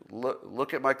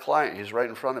 look at my client. He's right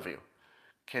in front of you.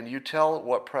 Can you tell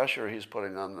what pressure he's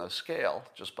putting on the scale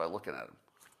just by looking at him?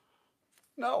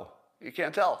 No, you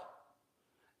can't tell.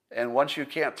 And once you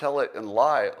can't tell it in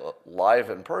live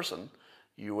in person,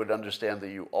 you would understand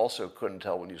that you also couldn't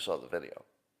tell when you saw the video.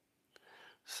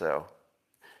 So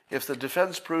if the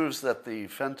defense proves that the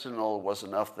fentanyl was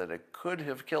enough that it could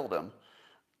have killed him,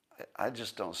 I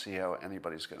just don't see how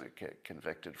anybody's going to get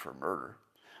convicted for murder.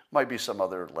 Might be some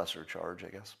other lesser charge, I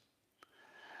guess.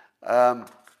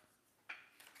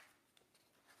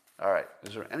 All right,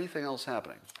 is there anything else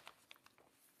happening?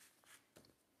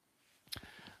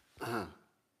 I'm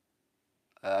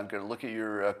going to look at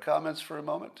your comments for a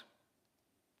moment.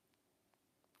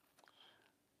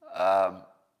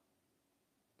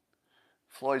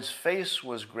 Floyd's face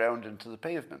was ground into the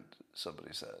pavement,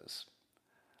 somebody says.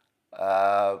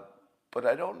 But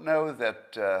I don't know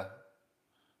that,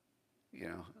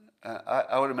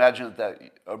 I would imagine that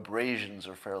abrasions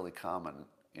are fairly common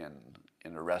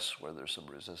in arrests where there's some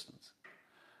resistance.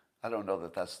 I don't know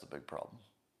that that's the big problem.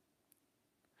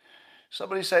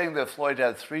 Somebody's saying that Floyd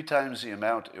had 3 times the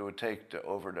amount it would take to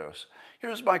overdose.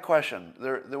 Here's my question.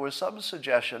 There was some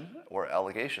suggestion or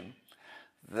allegation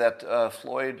that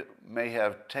Floyd may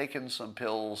have taken some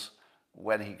pills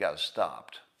when he got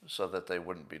stopped so that they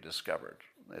wouldn't be discovered.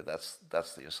 That's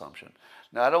the assumption.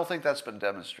 Now, I don't think that's been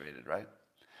demonstrated, right?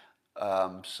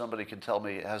 Somebody can tell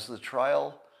me, has the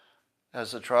trial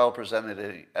presented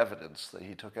any evidence that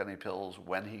he took any pills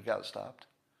when he got stopped?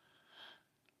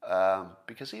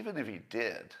 Because even if he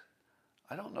did,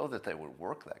 I don't know that they would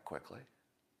work that quickly.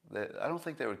 I don't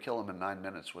think they would kill him in 9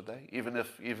 minutes, would they? Even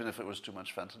if it was too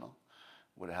much fentanyl,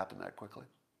 would it happen that quickly?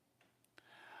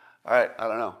 All right, I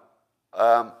don't know.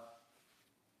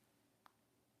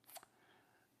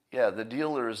 Yeah, the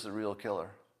dealer is the real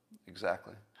killer.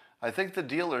 Exactly. I think the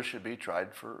dealer should be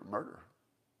tried for murder.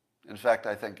 In fact,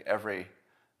 I think every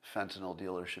fentanyl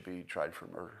dealer should be tried for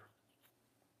murder.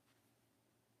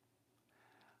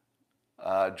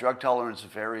 Drug tolerance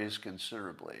varies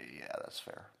considerably. Yeah, that's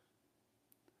fair.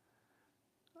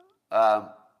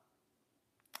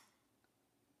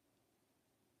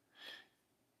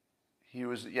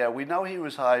 We know he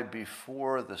was high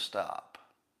before the stop.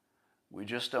 We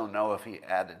just don't know if he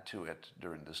added to it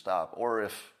during the stop or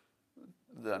if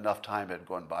enough time had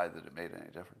gone by that it made any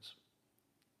difference.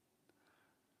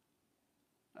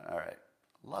 All right,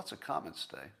 lots of comments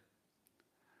today.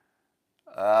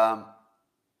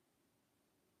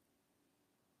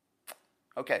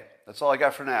 Okay, that's all I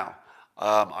got for now.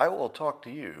 I will talk to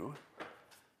you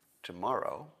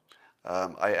tomorrow.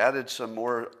 I added some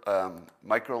more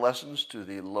micro lessons to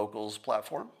the Locals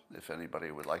platform, if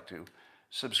anybody would like to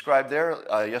subscribe there.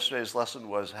 Yesterday's lesson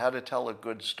was how to tell a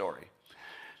good story.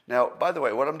 Now, by the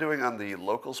way, what I'm doing on the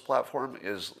Locals platform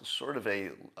is sort of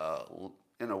in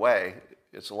a way,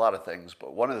 it's a lot of things,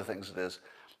 but one of the things it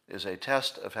is a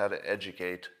test of how to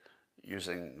educate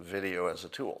using video as a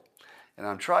tool. And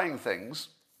I'm trying things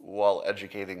while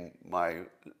educating my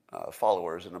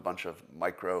followers in a bunch of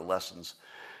micro lessons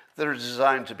that are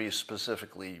designed to be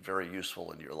specifically very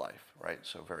useful in your life, right?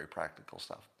 So very practical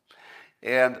stuff.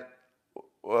 And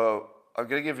I'm going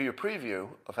to give you a preview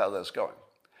of how that's going.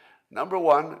 Number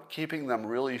one, keeping them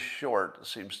really short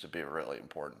seems to be really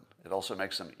important. It also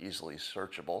makes them easily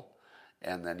searchable,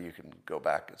 and then you can go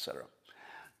back, etc.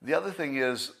 The other thing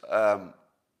is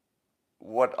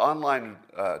what online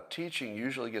teaching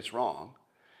usually gets wrong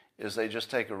is they just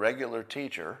take a regular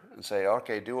teacher and say,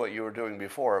 okay, do what you were doing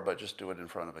before, but just do it in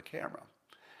front of a camera.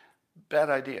 Bad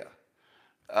idea.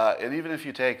 And even if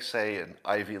you take, say, an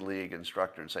Ivy League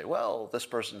instructor and say, well, this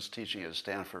person's teaching at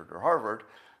Stanford or Harvard,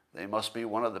 they must be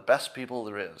one of the best people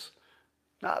there is.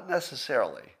 Not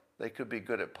necessarily. They could be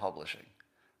good at publishing,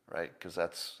 right? Because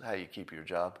that's how you keep your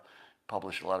job,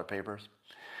 publish a lot of papers.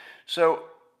 So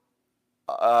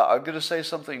I'm going to say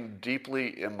something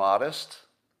deeply immodest,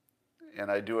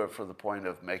 and I do it for the point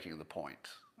of making the point,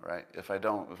 right? If I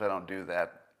don't do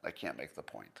that, I can't make the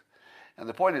point. And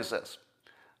the point is this.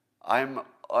 I'm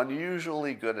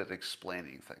unusually good at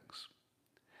explaining things.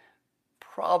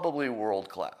 Probably world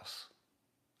class,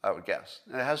 I would guess.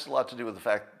 And it has a lot to do with the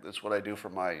fact that's what I do for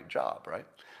my job, right?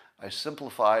 I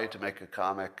simplify to make a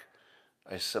comic.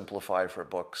 I simplify for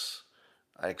books.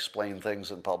 I explain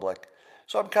things in public.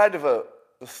 So I'm kind of a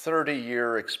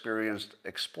 30-year experienced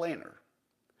explainer.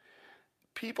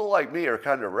 People like me are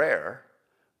kind of rare,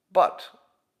 but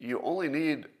you only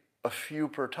need a few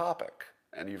per topic.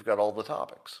 and you've got all the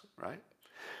topics, right?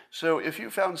 So if you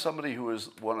found somebody who is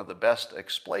one of the best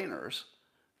explainers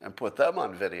and put them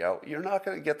on video, you're not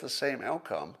going to get the same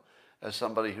outcome as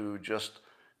somebody who just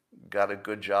got a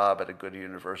good job at a good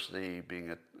university being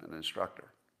an instructor.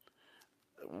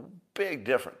 Big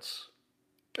difference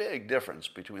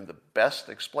between the best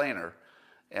explainer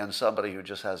and somebody who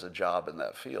just has a job in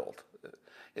that field.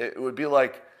 It would be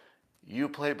like you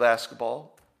play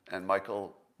basketball and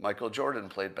Michael Jordan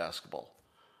played basketball,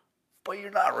 but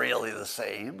you're not really the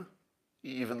same,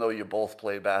 even though you both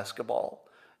play basketball.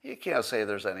 You can't say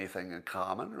there's anything in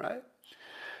common, right?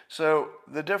 So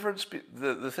the difference,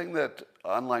 the thing that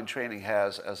online training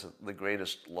has as the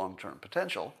greatest long-term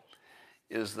potential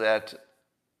is that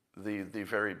the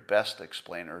very best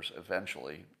explainers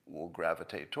eventually will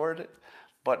gravitate toward it,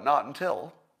 but not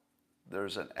until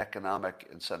there's an economic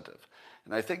incentive.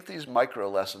 And I think these micro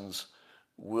lessons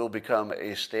will become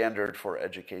a standard for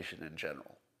education in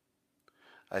general.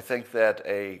 I think that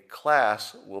a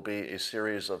class will be a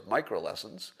series of micro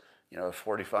lessons. A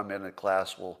 45-minute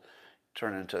class will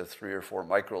turn into 3 or 4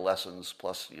 micro lessons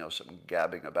plus, some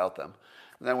gabbing about them.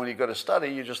 And then when you go to study,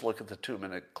 you just look at the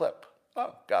 2-minute clip.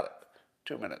 Oh, got it.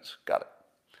 2 minutes, got it.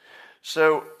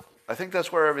 So I think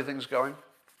that's where everything's going.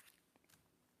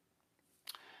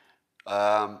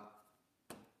 The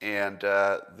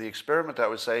experiment, I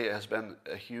would say, has been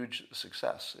a huge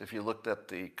success. If you looked at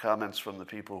the comments from the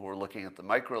people who are looking at the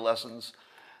micro lessons,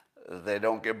 they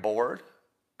don't get bored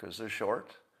because they're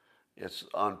short. It's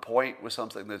on point with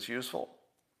something that's useful.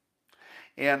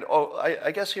 And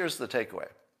I guess here's the takeaway.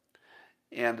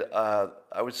 And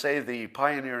I would say the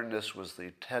pioneer in this was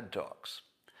the TED Talks.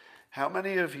 How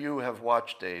many of you have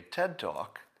watched a TED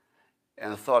Talk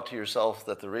and thought to yourself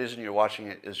that the reason you're watching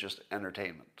it is just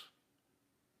entertainment?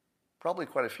 Probably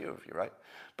quite a few of you, right?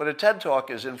 But a TED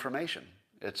Talk is information.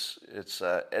 It's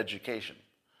education.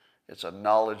 It's a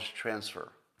knowledge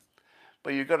transfer.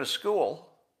 But you go to school,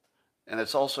 and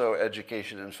it's also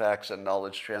education in facts and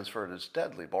knowledge transfer, and it's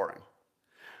deadly boring.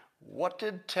 What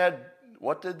did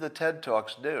the TED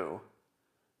Talks do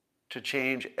to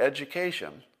change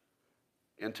education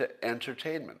into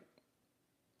entertainment?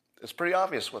 It's pretty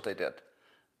obvious what they did.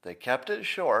 They kept it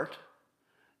short,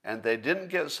 and they didn't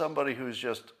get somebody who's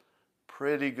just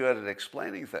pretty good at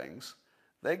explaining things.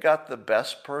 They got the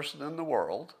best person in the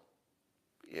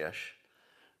world-ish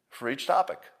for each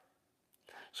topic.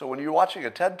 So when you're watching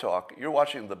a TED Talk, you're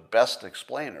watching the best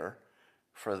explainer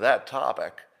for that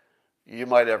topic you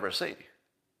might ever see.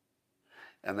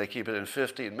 And they keep it in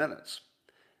 15 minutes.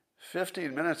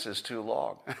 15 minutes is too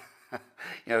long.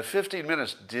 15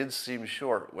 minutes did seem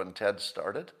short when TED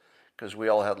started because we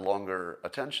all had longer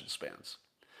attention spans,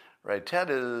 right? TED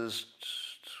is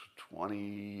 20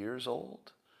 years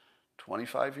old,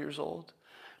 25 years old.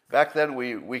 Back then,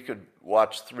 we could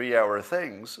watch 3-hour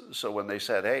things. So when they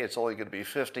said, hey, it's only going to be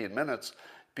 15 minutes,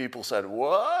 people said,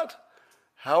 what?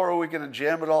 How are we going to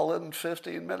jam it all in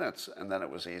 15 minutes? And then it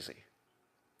was easy.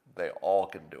 They all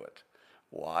can do it.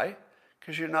 Why?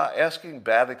 Because you're not asking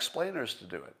bad explainers to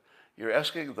do it. You're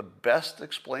asking the best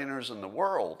explainers in the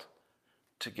world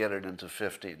to get it into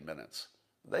 15 minutes.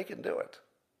 They can do it.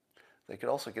 They could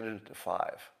also get it into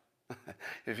 5.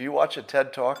 If you watch a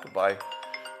TED Talk by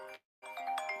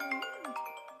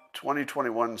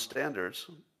 2021 standards,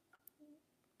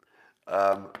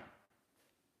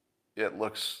 it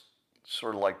looks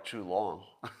sort of like too long.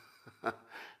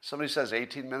 Somebody says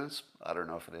 18 minutes. I don't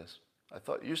know if it is. I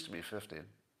thought it used to be 15.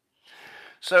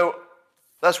 So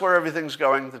that's where everything's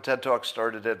going. The TED Talk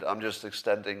started it. I'm just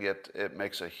extending it. It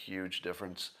makes a huge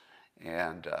difference.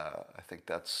 And I think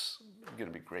that's going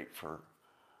to be great for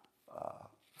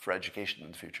education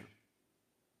in the future.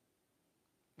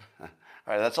 All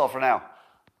right, that's all for now.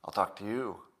 I'll talk to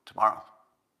you tomorrow.